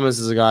 Because Adames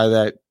is a guy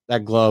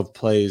that glove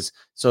plays,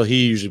 so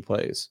he usually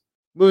plays.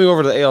 Moving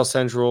over to the AL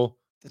Central,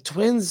 the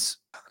Twins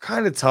are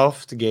kind of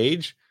tough to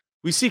gauge.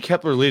 We see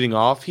Kepler leading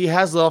off. He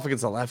has led off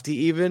against a lefty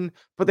even,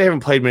 but they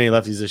haven't played many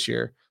lefties this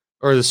year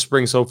or this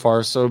spring so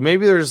far. So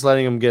maybe they're just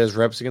letting him get his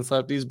reps against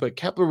lefties. But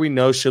Kepler, we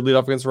know, should lead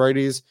off against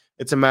righties.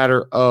 It's a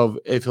matter of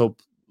if he'll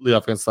lead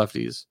off against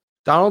lefties.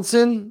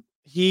 Donaldson,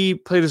 he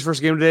played his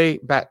first game today,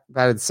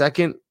 batted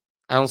second.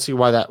 I don't see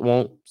why that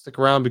won't stick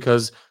around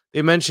because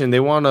they mentioned they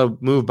want to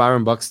move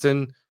Byron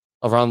Buxton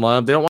around the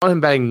lineup. They don't want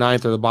him batting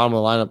ninth or the bottom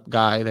of the lineup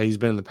guy that he's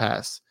been in the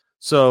past.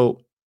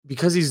 So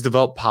because he's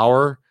developed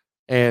power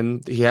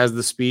and he has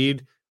the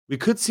speed, we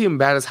could see him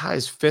bat as high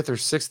as fifth or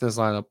sixth in this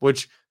lineup,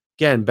 which,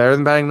 again, better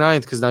than batting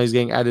ninth because now he's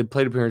getting added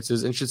plate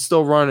appearances and should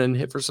still run and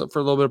hit for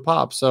a little bit of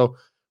pop. So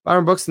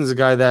Byron Buxton is a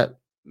guy that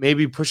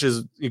maybe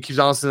keeps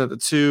Donaldson at the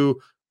 2,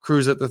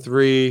 Cruz at the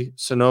 3,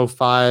 Sano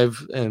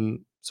 5, and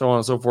so on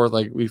and so forth.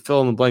 Like, we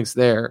fill in the blanks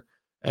there.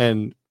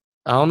 And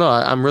I don't know.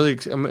 I'm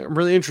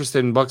really interested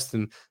in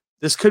Buxton.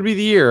 This could be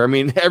the year. I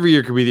mean, every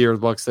year could be the year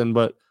with Buxton,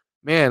 but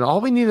man,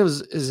 all we need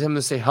is him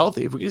to stay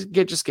healthy. If we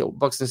just get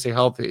Buxton to stay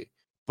healthy,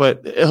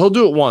 but he'll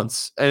do it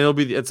once, and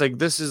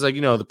this is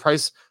the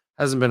price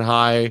hasn't been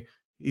high.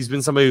 He's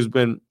been somebody who's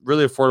been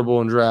really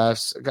affordable in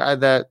drafts, a guy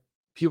that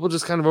people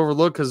just kind of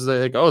overlook because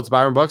they're like, oh, it's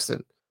Byron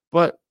Buxton,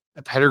 but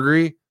the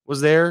pedigree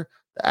was there,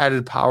 the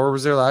added power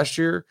was there last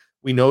year.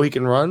 We know he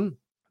can run.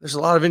 There's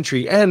a lot of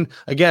intrigue, and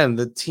again,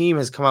 the team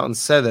has come out and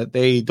said that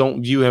they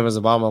don't view him as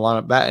a bottom of the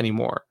lineup bat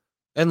anymore.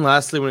 And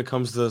lastly, when it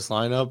comes to this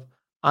lineup,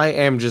 I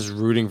am just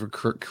rooting for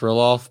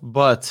Kirilloff,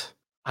 but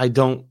I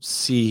don't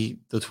see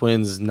the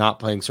Twins not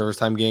playing service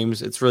time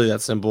games. It's really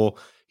that simple.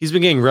 He's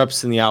been getting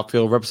reps in the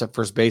outfield, reps at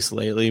first base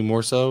lately,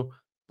 more so.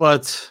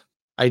 But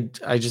I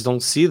just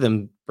don't see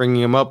them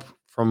bringing him up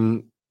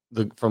from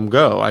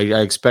go. I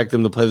expect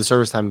them to play the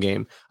service time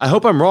game. I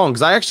hope I'm wrong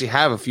because I actually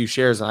have a few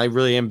shares, and I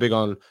really am big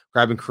on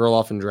grabbing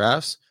Kirilloff in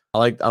drafts. I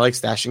like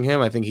stashing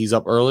him. I think he's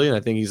up early, and I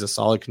think he's a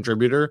solid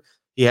contributor.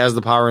 He has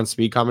the power and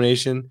speed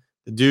combination.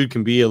 The dude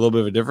can be a little bit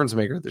of a difference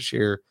maker this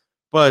year,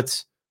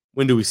 but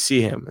when do we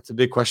see him? It's a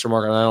big question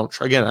mark, and I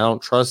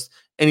don't trust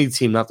any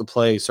team not to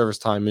play service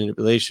time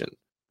manipulation.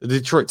 The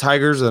Detroit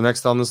Tigers are the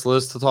next on this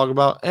list to talk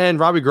about, and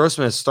Robbie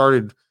Grossman has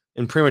started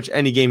in pretty much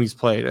any game he's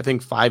played. I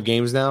think 5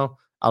 games now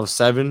out of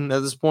 7 at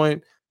this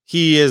point.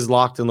 He is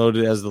locked and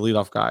loaded as the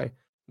leadoff guy.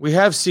 We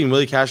have seen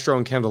Willie Castro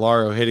and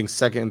Candelario hitting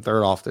second and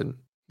third often.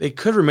 They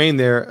could remain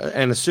there,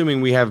 and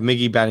assuming we have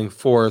Miggy batting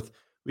fourth,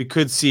 we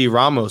could see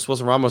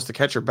Wilson Ramos, the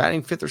catcher,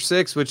 batting 5th or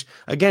 6th, which,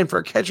 again, for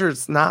a catcher,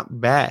 it's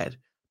not bad.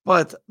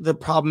 But the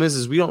problem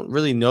is we don't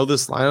really know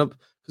this lineup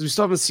because we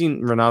still haven't seen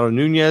Renato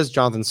Nunez,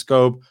 Jonathan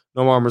Scope,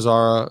 Nomar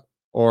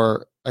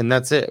Mazara, and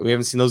that's it. We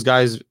haven't seen those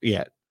guys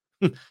yet.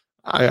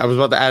 I was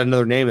about to add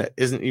another name that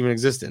isn't even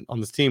existent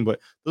on this team, but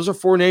those are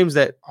 4 names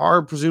that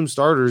are presumed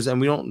starters, and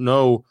we don't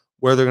know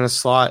where they're going to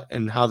slot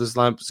and how this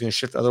lineup is going to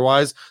shift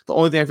otherwise. The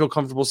only thing I feel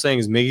comfortable saying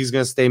is Miggy's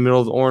going to stay middle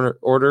of the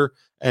order,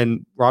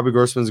 and Robbie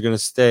Grossman's going to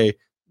stay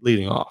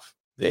leading off.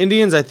 The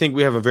Indians, I think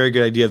we have a very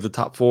good idea of the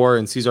top 4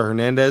 in Cesar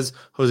Hernandez,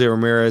 Jose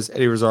Ramirez,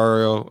 Eddie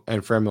Rosario,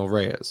 and Franmil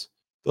Reyes.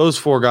 Those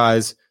 4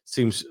 guys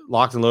seems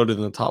locked and loaded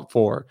in the top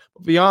 4.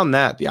 But beyond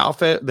that, the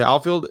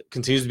outfield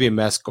continues to be a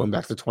mess going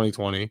back to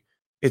 2020.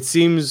 It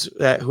seems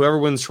that whoever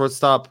wins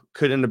shortstop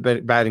could end up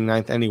batting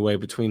 9th anyway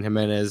between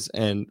Jimenez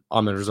and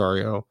Ahmed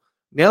Rosario.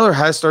 Naylor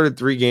has started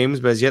 3 games,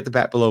 but has yet to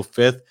bat below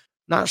 5th.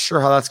 Not sure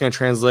how that's going to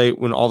translate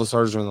when all the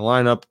starters are in the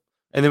lineup.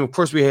 And then, of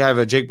course, we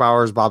have Jake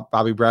Bauers,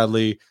 Bobby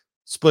Bradley,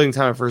 splitting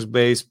time at first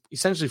base,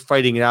 essentially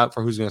fighting it out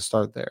for who's going to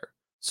start there.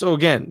 So,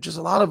 again, just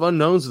a lot of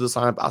unknowns with this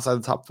lineup outside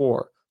the top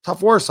 4. Top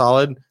 4 are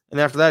solid, and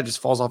after that, it just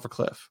falls off a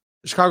cliff.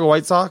 The Chicago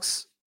White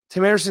Sox,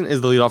 Tim Anderson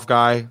is the leadoff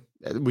guy.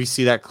 We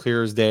see that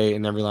clear as day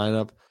in every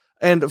lineup.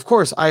 And, of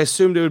course, I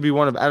assumed it would be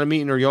one of Adam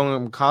Eaton or Yoan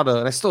Moncada,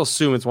 and I still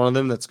assume it's one of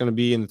them that's going to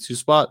be in the 2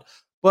 spot.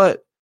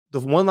 But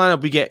the one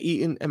lineup we get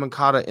Eaton and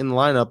Moncada in the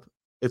lineup,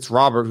 it's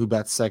Robert who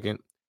bats second.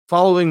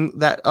 Following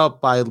that up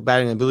by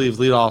batting, I believe,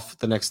 leadoff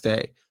the next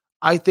day.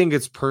 I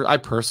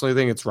personally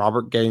think it's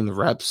Robert getting the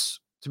reps,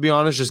 to be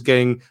honest, just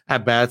getting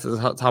at bats at the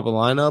top of the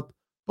lineup.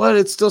 But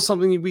it's still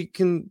something we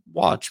can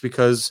watch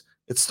because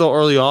it's still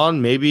early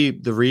on. Maybe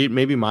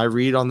my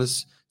read on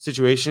this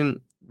situation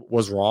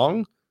was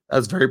wrong.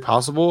 That's very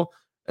possible.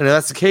 And if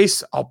that's the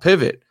case, I'll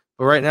pivot.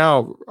 But right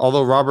now,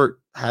 although Robert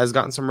has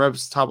gotten some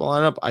reps top of the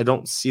lineup, I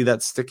don't see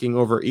that sticking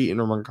over Eaton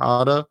or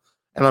Moncada.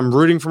 And I'm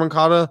rooting for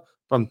Moncada,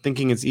 but I'm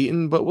thinking it's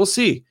Eaton. But we'll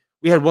see.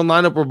 We had one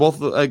lineup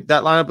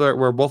where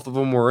where both of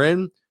them were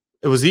in.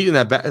 It was Eaton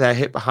that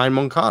hit behind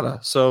Moncada.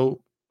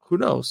 So who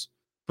knows?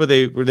 But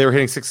they were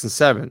hitting 6 and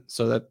 7.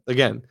 So that,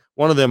 again,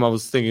 one of them I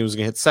was thinking was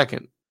going to hit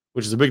second,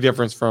 which is a big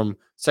difference from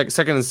second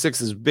and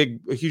 6 is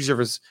a huge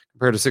difference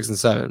compared to 6 and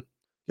 7.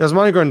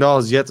 Yasmani Grandal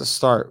is yet to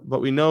start, but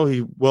we know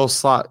he will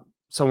slot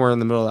somewhere in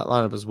the middle of that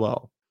lineup as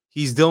well.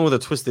 He's dealing with a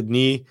twisted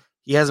knee.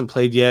 He hasn't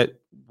played yet.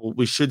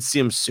 We should see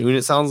him soon,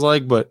 it sounds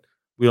like, but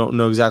we don't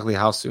know exactly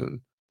how soon.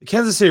 The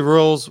Kansas City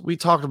Royals, we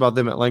talked about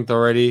them at length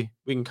already.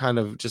 We can kind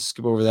of just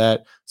skip over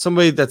that.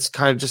 Somebody that's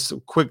kind of just a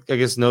quick,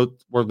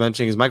 note worth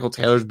mentioning is Michael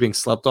Taylor's being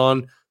slept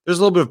on. There's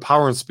a little bit of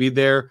power and speed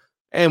there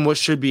and what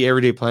should be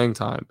everyday playing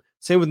time.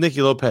 Same with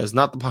Nicky Lopez,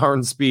 not the power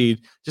and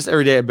speed, just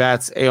everyday at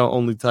bats, AL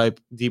only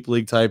type, deep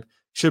league type.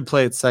 Should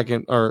play at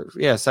second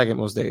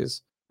most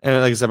days. And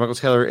like I said, Michael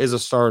Taylor is a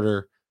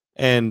starter,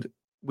 and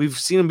we've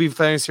seen him be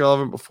fantasy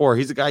relevant before.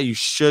 He's a guy you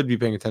should be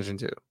paying attention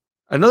to.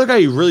 Another guy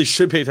you really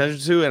should pay attention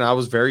to, and I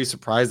was very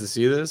surprised to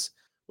see this,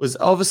 was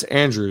Elvis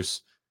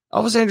Andrus.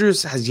 Elvis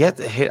Andrus has yet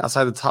to hit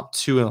outside the top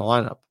 2 in the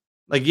lineup.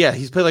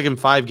 He's played in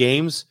 5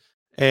 games,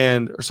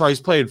 he's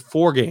played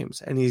 4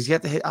 games, and he's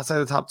yet to hit outside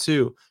the top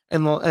 2.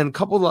 And a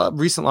couple of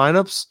recent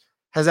lineups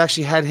has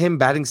actually had him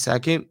batting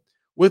second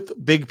with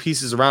big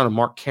pieces around him.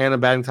 Mark Canha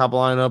batting top of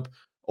lineup,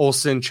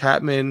 Olsen,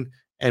 Chapman,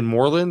 and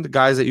Moreland, the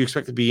guys that you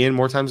expect to be in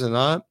more times than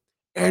not.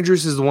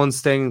 Andrus is the one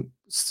staying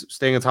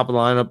on top of the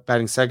lineup,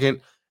 batting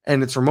second,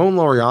 and it's Ramon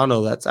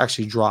Laureano that's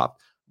actually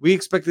dropped. We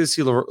expected to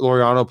see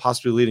Laureano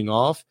possibly leading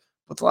off,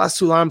 but the last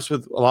 2 lineups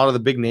with a lot of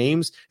the big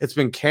names, it's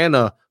been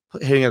Canha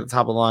hitting at the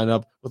top of the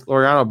lineup with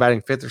Laureano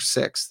batting 5th or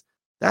 6th.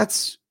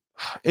 That's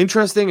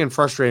interesting and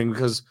frustrating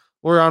because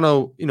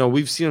Laureano,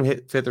 we've seen him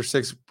hit 5th or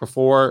 6th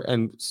before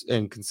and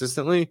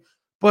consistently,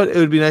 but it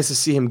would be nice to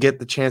see him get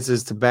the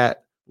chances to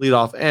bat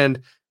leadoff.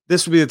 And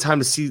this would be the time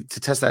to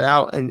test that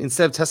out. And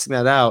instead of testing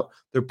that out,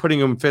 they're putting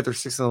him 5th or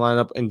 6th in the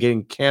lineup and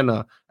getting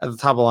Canha at the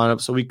top of the lineup.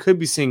 So we could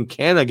be seeing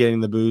Canha getting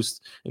the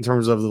boost in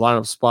terms of the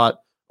lineup spot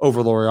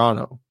over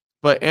Laureano.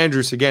 But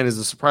Andrus, again, is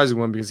the surprising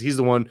one because he's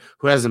the one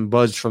who hasn't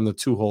budged from the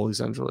 2-hole,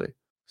 essentially.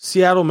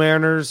 Seattle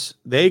Mariners,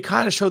 they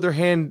kind of showed their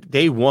hand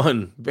day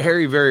one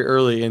very, very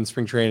early in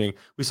spring training.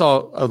 We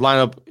saw a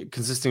lineup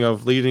consisting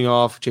of leading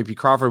off J.P.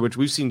 Crawford, which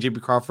we've seen J.P.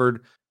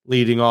 Crawford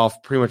leading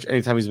off pretty much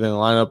anytime he's been in the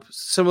lineup.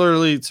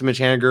 Similarly to Mitch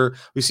Haniger,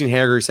 we've seen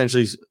Haniger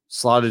essentially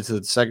slotted to the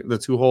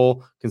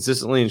 2-hole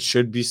consistently and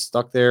should be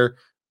stuck there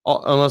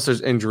unless there's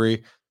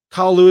injury.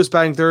 Kyle Lewis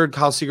batting 3rd,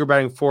 Kyle Seager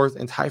batting 4th,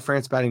 and Ty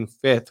France batting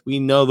 5th. We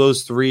know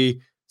those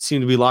 3 seem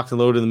to be locked and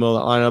loaded in the middle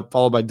of that lineup,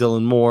 followed by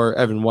Dylan Moore,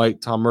 Evan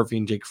White, Tom Murphy,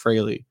 and Jake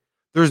Fraley.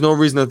 There's no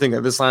reason to think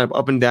that this lineup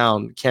up and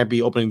down can't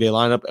be opening day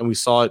lineup, and we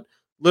saw it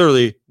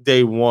literally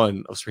day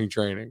 1 of spring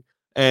training.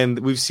 And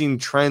we've seen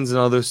trends and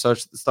other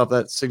such stuff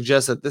that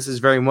suggests that this is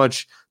very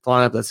much the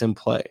lineup that's in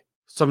play.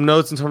 Some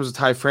notes in terms of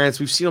Ty France,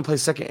 we've seen him play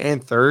 2nd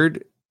and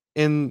 3rd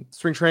in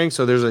spring training,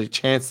 so there's a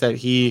chance that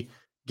he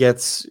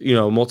gets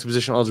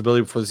multi-position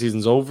eligibility before the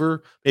season's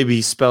over. Maybe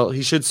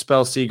he should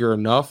spell Seager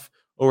enough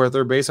over at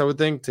 3rd base, I would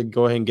think, to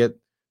go ahead and get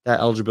that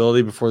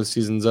eligibility before the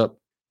season's up.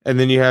 And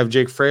then you have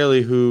Jake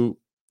Fraley, who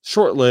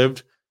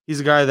short-lived. He's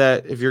a guy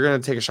that if you're going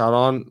to take a shot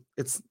on,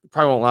 it's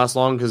probably won't last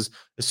long because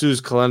as soon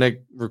as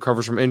Kelenic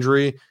recovers from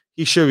injury,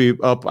 he should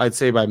be up, I'd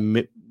say, by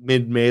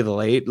mid-May, the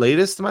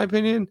latest, in my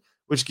opinion,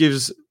 which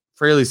gives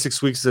Fraley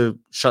 6 weeks to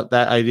shut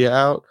that idea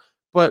out.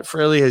 But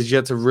Fraley has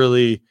yet to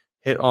really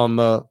hit on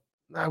the,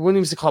 I wouldn't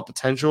even say call it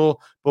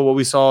potential, but what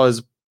we saw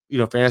is,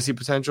 fantasy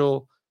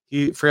potential.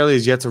 Fraley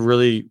has yet to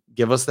really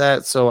give us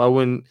that, so I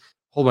wouldn't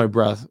hold my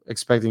breath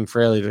expecting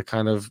Fraley to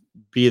kind of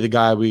be the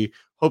guy we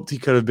hoped he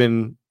could have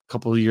been a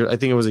couple of years. I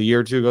think it was a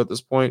year or two ago at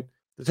this point.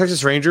 The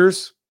Texas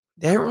Rangers,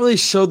 they haven't really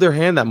showed their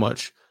hand that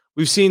much.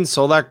 We've seen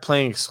Solak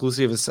playing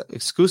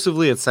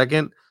exclusively at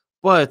second,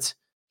 but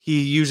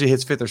he usually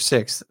hits fifth or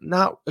sixth.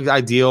 Not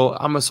ideal.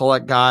 I'm a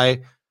Solak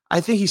guy. I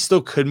think he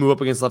still could move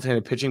up against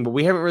left-handed pitching, but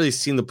we haven't really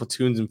seen the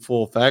platoons in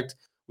full effect.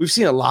 We've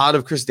seen a lot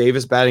of Chris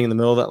Davis batting in the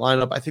middle of that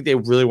lineup. I think they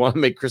really want to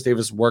make Chris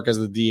Davis work as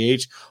the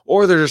DH,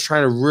 or they're just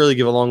trying to really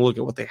give a long look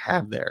at what they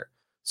have there.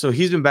 So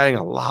he's been batting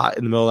a lot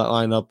in the middle of that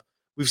lineup.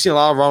 We've seen a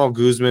lot of Ronald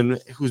Guzman,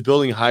 who's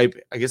building hype.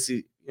 I guess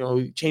he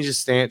changed his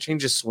stance,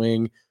 changed his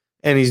swing,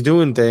 and he's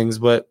doing things,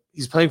 but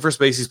he's playing first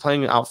base. He's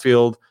playing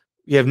outfield.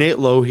 You have Nate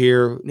Lowe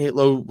here. Nate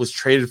Lowe was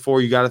traded for.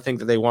 You got to think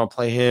that they want to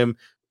play him,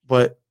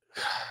 but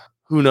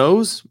who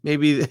knows?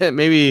 Maybe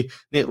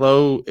Nate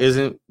Lowe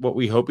isn't what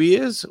we hope he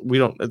is. We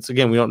don't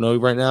know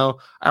right now.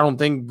 I don't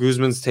think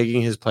Guzman's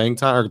taking his playing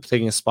time or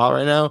taking a spot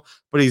right now,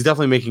 but he's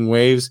definitely making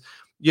waves.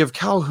 You have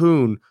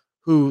Calhoun,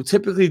 who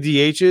typically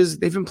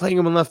DHs. They've been playing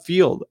him in left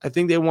field. I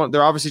think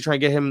they're obviously trying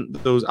to get him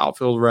those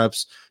outfield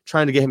reps,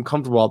 trying to get him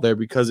comfortable out there,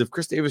 because if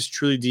Chris Davis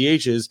truly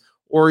DHs,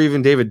 or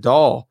even David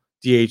Dahl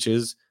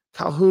DHs,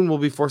 Calhoun will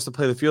be forced to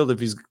play the field if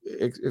he's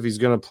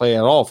going to play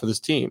at all for this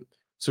team.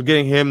 So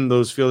getting him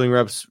those fielding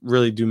reps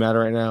really do matter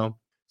right now.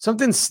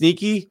 Something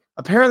sneaky.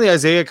 Apparently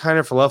Isaiah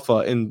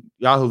Kiner-Falefa in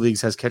Yahoo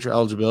Leagues has catcher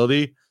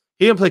eligibility.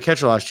 He didn't play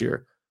catcher last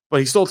year, but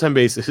he stole 10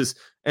 bases.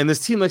 And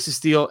this team likes to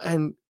steal.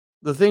 And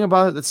the thing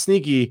about it that's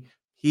sneaky,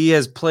 he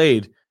has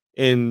played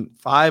in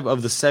 5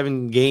 of the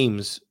 7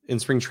 games in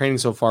spring training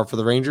so far for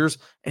the Rangers,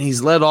 and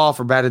he's led off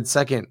or batted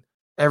second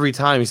every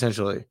time,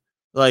 essentially.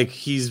 Like,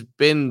 he's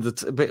been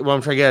what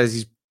I'm trying to get at is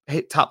he's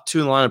hit top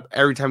 2 in the lineup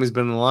every time he's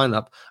been in the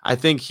lineup. I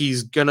think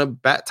he's going to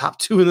bat top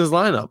 2 in this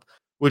lineup,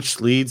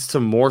 which leads to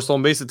more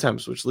stolen base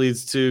attempts, which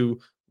leads to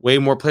way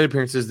more plate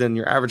appearances than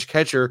your average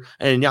catcher.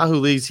 And in Yahoo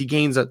Leagues, he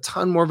gains a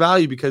ton more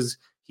value because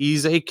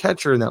he's a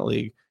catcher in that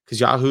league,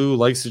 because Yahoo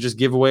likes to just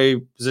give away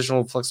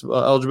positional flexible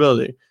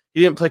eligibility.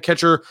 He didn't play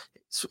catcher.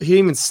 He didn't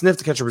even sniff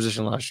the catcher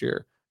position last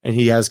year, and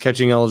he has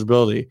catching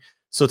eligibility.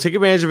 So take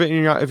advantage of it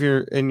if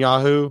you're in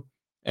Yahoo.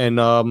 And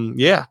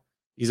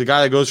he's a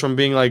guy that goes from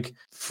being like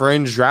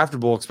fringe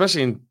draftable,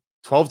 especially in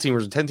 12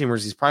 teamers and 10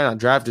 teamers. He's probably not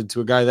drafted,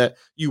 to a guy that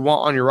you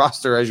want on your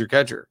roster as your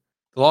catcher.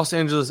 The Los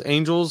Angeles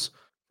Angels,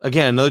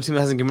 again, another team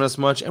that hasn't given us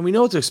much, and we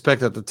know what to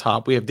expect at the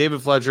top. We have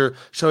David Fletcher,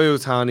 Shohei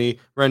Ohtani,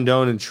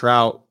 Rendon, and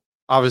Trout.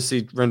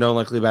 Obviously, Rendon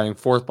likely batting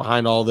 4th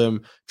behind all of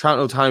them. Trout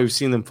and Ohtani, we've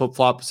seen them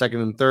flip-flop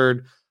 2nd and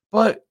 3rd.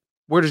 But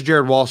where does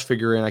Jared Walsh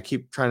figure in? I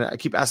keep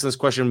asking this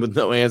question with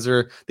no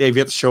answer. They have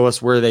yet to show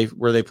us where they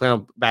plan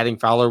on batting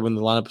Fowler when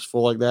the lineup is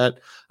full like that.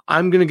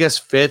 I'm going to guess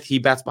 5th. He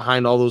bats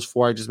behind all those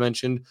 4 I just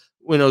mentioned.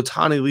 When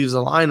Ohtani leaves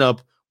the lineup,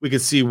 we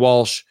could see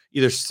Walsh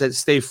either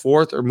stay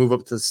 4th or move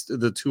up to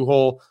the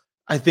 2-hole.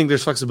 I think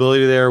there's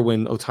flexibility there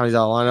when Ohtani's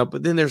out of lineup,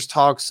 but then there's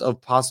talks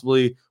of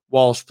possibly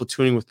Walsh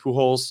platooning with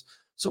Pujols.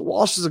 So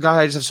Walsh is a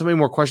guy I just have so many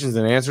more questions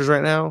than answers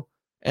right now,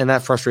 and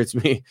that frustrates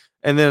me.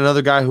 And then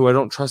another guy who I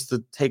don't trust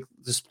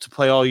to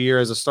play all year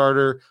as a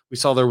starter. We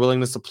saw their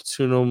willingness to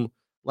platoon him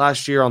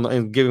last year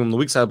and giving him the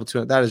weak side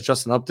platoon. That is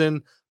Justin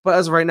Upton. But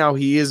as of right now,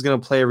 he is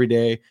going to play every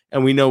day.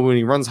 And we know when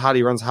he runs hot,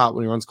 he runs hot.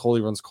 When he runs cold,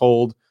 he runs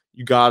cold.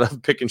 You got to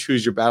pick and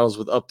choose your battles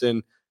with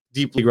Upton.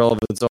 Deeply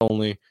relevant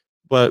only.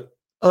 But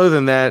other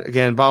than that,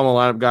 again, bottom of the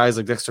lineup guys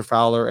like Dexter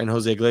Fowler and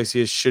Jose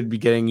Iglesias should be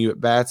getting you at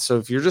bats. So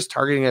if you're just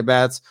targeting at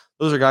bats,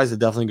 those are guys that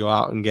definitely go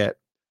out and get.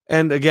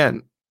 And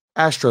again,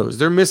 Astros,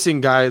 they're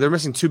missing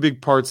 2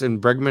 big parts in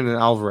Bregman and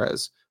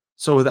Alvarez.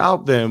 So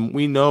without them,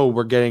 we know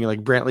we're getting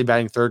like Brantley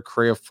batting 3rd,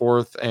 Correa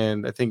 4th,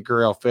 and I think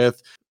Gurriel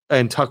 5th,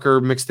 and Tucker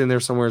mixed in there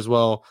somewhere as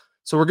well.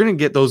 So we're going to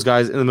get those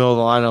guys in the middle of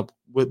the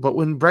lineup. But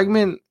when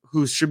Bregman,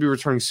 who should be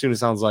returning soon, it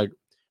sounds like,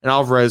 and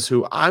Alvarez,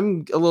 who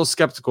I'm a little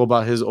skeptical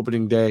about his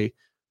opening day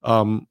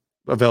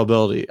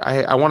availability.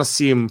 I want to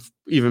see him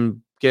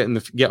even get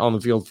on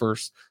the field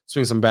first,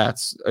 swing some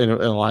bats in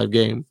a live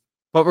game.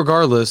 But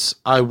regardless,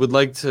 I would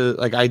like to,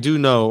 I do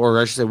know, or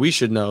I should say we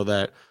should know,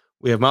 that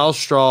we have Miles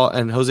Straw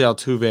and Jose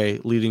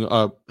Altuve leading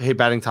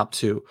batting top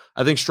 2.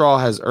 I think Straw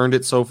has earned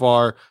it so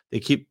far. They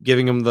keep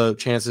giving him the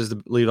chances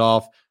to lead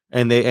off,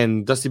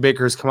 and Dusty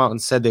Baker has come out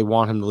and said they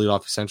want him to lead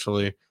off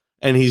essentially.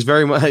 And he's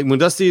very much, when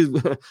Dusty,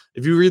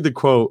 if you read the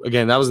quote,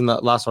 again, that was in the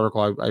last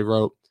article I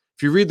wrote.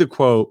 If you read the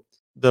quote,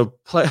 the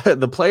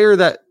player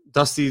that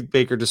Dusty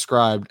Baker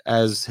described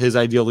as his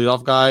ideal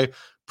leadoff guy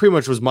pretty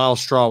much was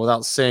Miles Straw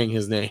without saying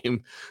his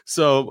name.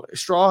 So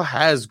Straw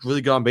has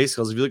really good on base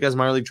skills. If you look at his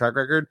minor league track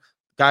record,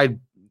 guy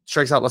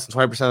strikes out less than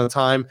 20% of the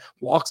time,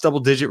 walks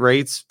double-digit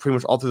rates pretty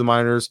much all through the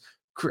minors.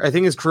 I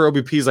think his career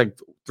OBP is like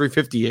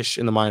 350-ish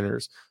in the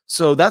minors.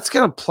 So that's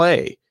going to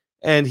play.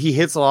 And he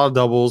hits a lot of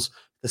doubles.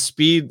 The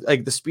speed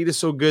is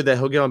so good that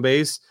he'll get on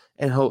base,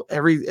 and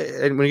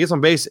and when he gets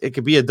on base, it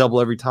could be a double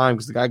every time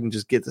because the guy can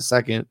just get the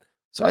second.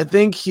 So I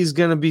think he's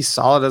going to be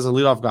solid as a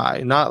leadoff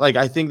guy. Not like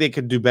I think they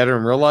could do better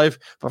in real life,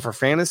 but for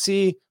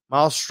fantasy,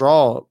 Miles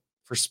Straw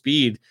for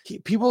speed,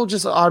 people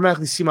just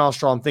automatically see Miles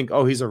Straw and think,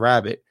 oh, he's a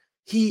rabbit.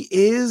 He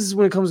is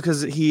when it comes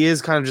because he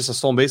is kind of just a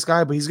stolen base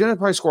guy, but he's going to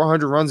probably score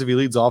 100 runs if he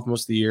leads off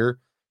most of the year.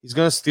 He's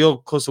going to steal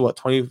close to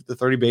 20 to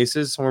 30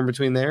 bases, somewhere in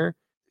between there.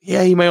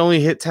 Yeah, he might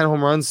only hit 10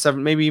 home runs,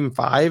 7, maybe even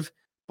 5,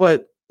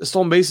 but the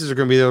stolen bases are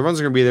going to be there. The runs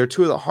are going to be there.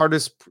 2 of the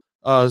hardest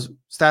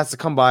stats to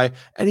come by,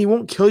 and he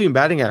won't kill you in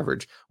batting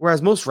average.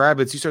 Whereas most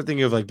rabbits, you start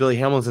thinking of like Billy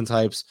Hamilton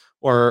types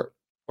or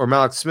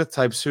Malik Smith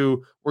types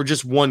who were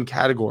just one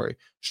category.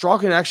 Straw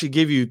can actually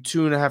give you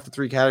 2.5 to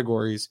 3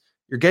 categories.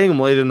 You're getting him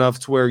late enough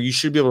to where you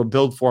should be able to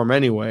build for him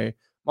anyway.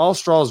 Miles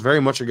Straw is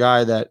very much a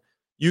guy that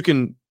you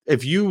can,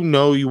 if you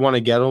know you want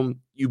to get him,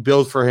 you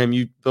build for him.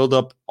 You build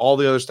up all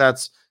the other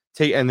stats,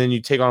 and then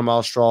you take on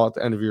Miles Straw at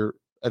the end of your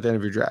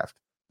draft.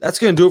 That's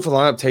going to do it for the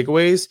lineup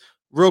takeaways.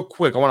 Real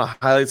quick, I want to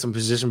highlight some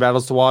position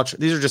battles to watch.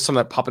 These are just some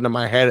that pop into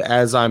my head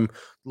as I'm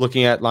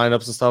looking at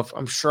lineups and stuff.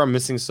 I'm sure I'm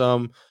missing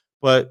some,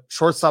 but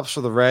shortstops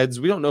for the Reds,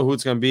 we don't know who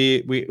it's going to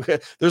be.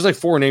 There's like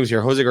 4 names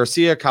here: Jose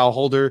Garcia, Kyle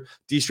Holder,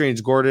 D.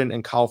 Strange Gordon,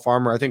 and Kyle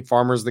Farmer. I think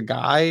Farmer's the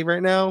guy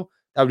right now.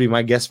 That would be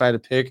my guess if I had to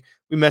pick.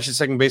 We mentioned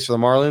second base for the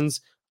Marlins.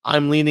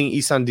 I'm leaning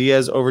Isan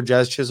Diaz over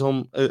Jazz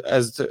Chisholm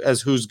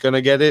as who's going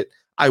to get it.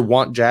 I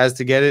want Jazz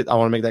to get it. I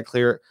want to make that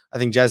clear. I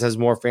think Jazz has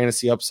more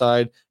fantasy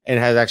upside and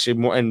has actually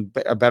more and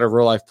a better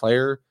real life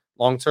player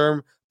long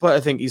term. But I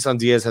think Isan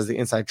Diaz has the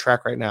inside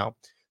track right now.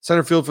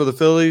 Center field for the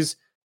Phillies.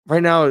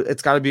 Right now,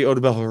 it's got to be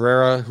Odubel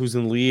Herrera, who's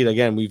in the lead.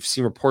 Again, we've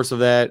seen reports of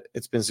that.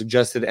 It's been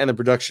suggested, and the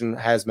production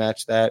has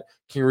matched that.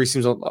 King Reese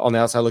seems on the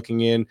outside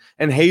looking in.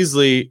 And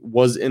Hazley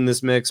was in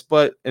this mix,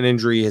 but an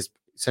injury has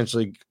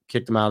essentially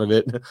kicked him out of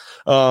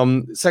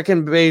it.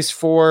 Second base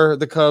for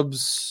the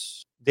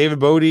Cubs, David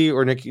Bodie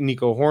or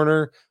Nico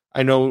Hoerner.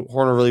 I know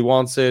Hoerner really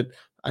wants it.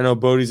 I know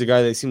Bodie's a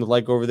guy they seem to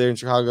like over there in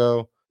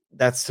Chicago.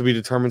 That's to be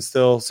determined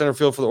still. Center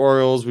field for the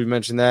Orioles, we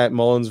mentioned that.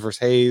 Mullins versus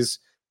Hayes.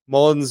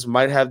 Mullins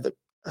might have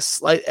a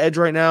slight edge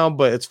right now,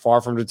 but it's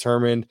far from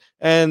determined.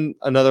 And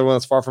another one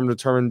that's far from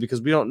determined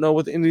because we don't know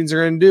what the Indians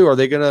are going to do. Are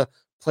they going to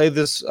play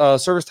this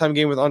service time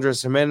game with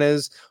Andres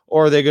Jimenez,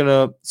 or are they going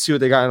to see what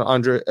they got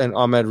in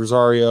Ahmed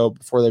Rosario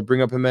before they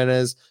bring up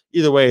Jimenez?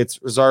 Either way,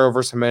 it's Rosario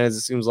versus Jimenez.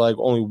 It seems like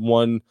only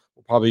one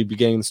will probably be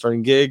getting the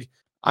starting gig.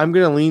 I'm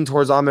going to lean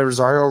towards Ahmed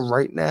Rosario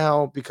right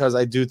now because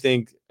I do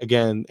think,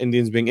 again,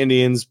 Indians,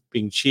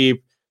 being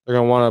cheap, they're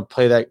going to want to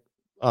play that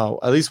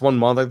at least 1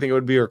 month, I think it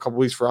would be, or a couple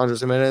weeks for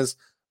Andres Jimenez.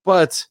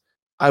 But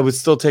I would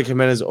still take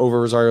Jimenez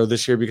over Rosario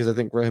this year because I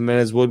think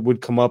Jimenez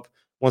would come up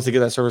once they get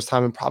that service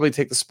time and probably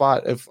take the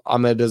spot if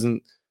Ahmed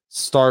doesn't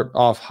start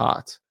off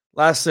hot.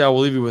 Lastly, I will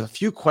leave you with a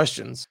few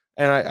questions.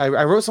 And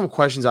I wrote some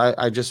questions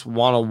I just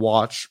want to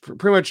watch,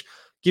 pretty much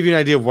give you an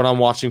idea of what I'm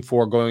watching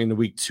for going into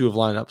week 2 of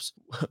lineups.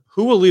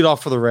 Who will lead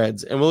off for the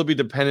Reds? And will it be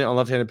dependent on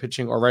left-handed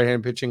pitching or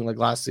right-handed pitching like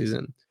last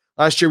season?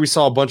 Last year, we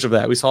saw a bunch of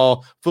that. We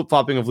saw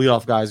flip-flopping of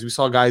leadoff guys. We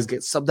saw guys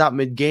get subbed out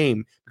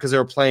mid-game because they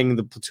were playing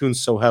the platoon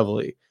so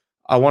heavily.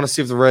 I want to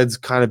see if the Reds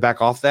kind of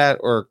back off that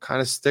or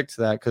kind of stick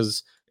to that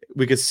because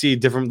we could see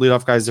different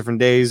leadoff guys different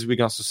days. We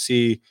can also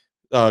see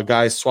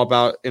guys swap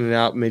out in and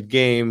out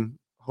mid-game.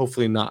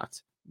 Hopefully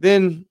not.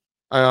 Then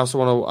I also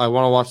want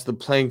to watch the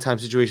playing time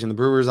situation in the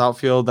Brewers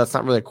outfield. That's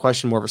not really a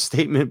question, more of a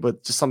statement,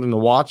 but just something to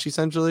watch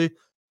essentially.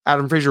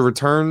 Adam Frazier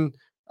return.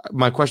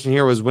 My question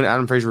here was when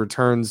Adam Frazier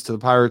returns to the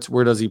Pirates,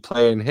 where does he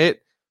play and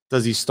hit?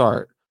 Does he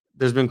start?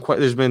 There's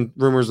been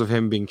rumors of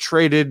him being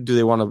traded. Do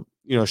they want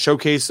to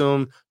showcase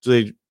him?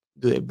 Do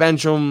they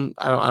bench him?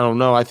 I don't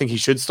know. I think he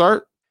should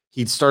start.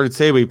 He started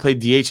today, but he played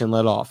DH and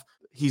led off.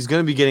 He's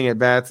going to be getting at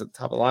bats at the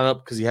top of the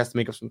lineup because he has to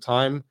make up some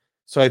time.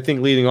 So I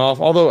think leading off,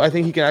 although I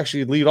think he can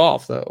actually lead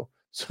off though.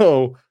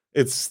 So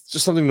it's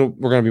just something that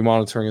we're going to be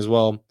monitoring as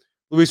well.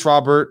 Luis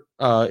Robert,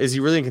 is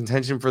he really in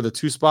contention for the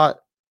 2 spot?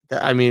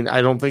 I mean,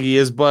 I don't think he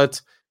is,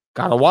 but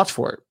got to watch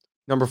for it.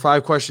 Number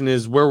 5 question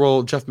is, where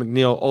will Jeff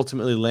McNeil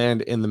ultimately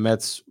land in the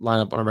Mets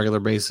lineup on a regular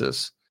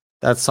basis?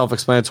 That's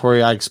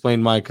self-explanatory. I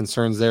explained my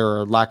concerns there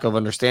or lack of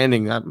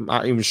understanding. I'm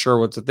not even sure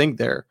what to think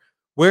there.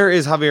 Where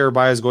is Javier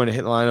Baez going to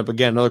hit the lineup?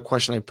 Again, another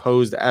question I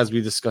posed as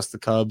we discussed the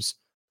Cubs.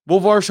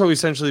 Will Varsho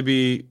essentially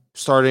be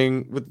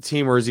starting with the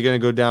team, or is he going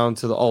to go down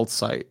to the alt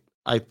site?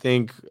 I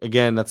think,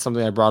 again, that's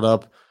something I brought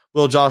up.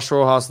 Will Josh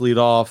Rojas lead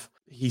off?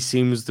 He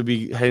seems to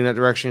be heading that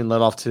direction and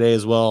led off today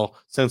as well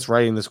since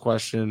writing this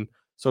question.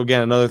 So,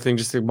 again, another thing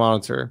just to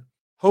monitor.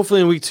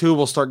 Hopefully in week 2,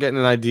 we'll start getting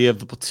an idea of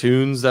the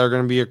platoons that are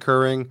going to be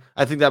occurring.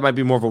 I think that might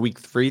be more of a week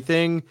 3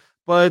 thing,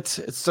 but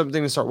it's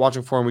something to start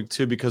watching for in week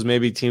 2 because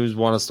maybe teams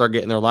want to start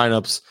getting their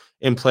lineups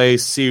in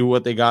place, see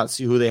what they got,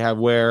 see who they have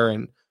where,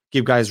 and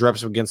give guys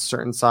reps against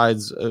certain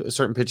sides,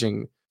 certain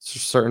pitching,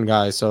 certain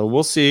guys. So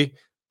we'll see.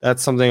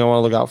 That's something I want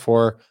to look out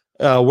for.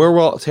 Where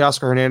will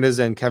Teoscar Hernandez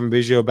and Kevin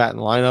Biggio bat in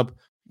the lineup?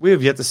 We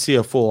have yet to see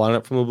a full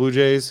lineup from the Blue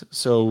Jays,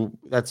 so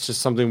that's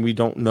just something we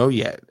don't know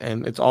yet,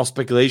 and it's all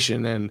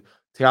speculation. And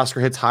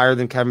Teoscar hits higher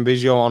than Kevin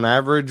Biggio on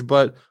average,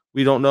 but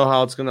we don't know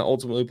how it's going to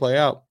ultimately play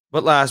out.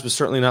 But last but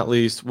certainly not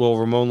least, will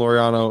Ramon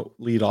Laureano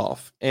lead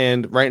off?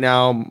 And right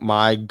now,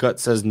 my gut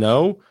says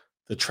no.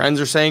 The trends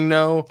are saying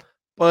no,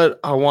 but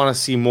I want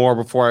to see more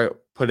before I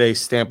put a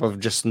stamp of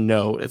just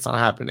no, it's not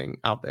happening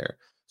out there.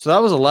 So that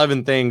was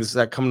 11 things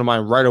that come to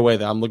mind right away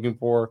that I'm looking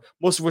for,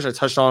 most of which I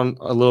touched on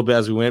a little bit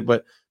as we went,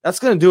 but that's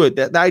going to do it.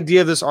 The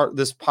idea of this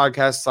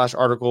podcast /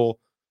 article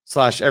 /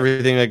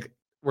 everything, like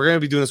we're going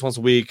to be doing this once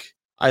a week.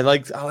 I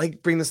like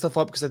bringing this stuff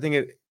up because I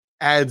think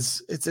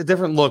it's a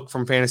different look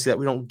from fantasy that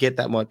we don't get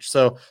that much.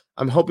 So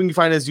I'm hoping you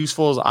find it as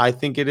useful as I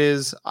think it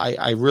is.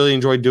 I really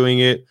enjoyed doing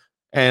it,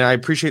 and I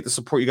appreciate the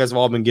support you guys have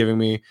all been giving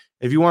me.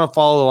 If you want to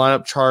follow the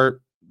lineup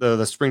chart,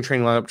 the spring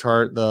training lineup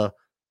chart,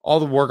 all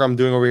the work I'm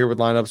doing over here with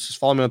lineups, just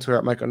follow me on Twitter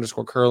at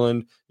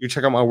Mike_Curland. You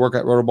check out my work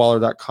at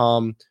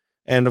rotoballer.com.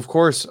 And of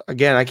course,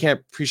 again, I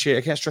can't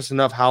stress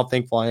enough how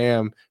thankful I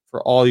am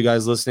for all you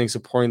guys listening,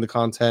 supporting the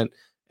content,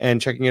 and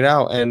checking it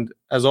out. And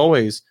as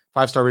always,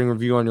 5-star rating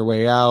review on your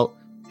way out.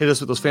 Hit us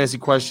with those fantasy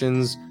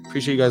questions.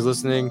 Appreciate you guys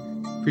listening.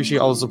 Appreciate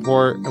all the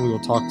support, and we will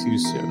talk to you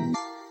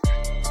soon.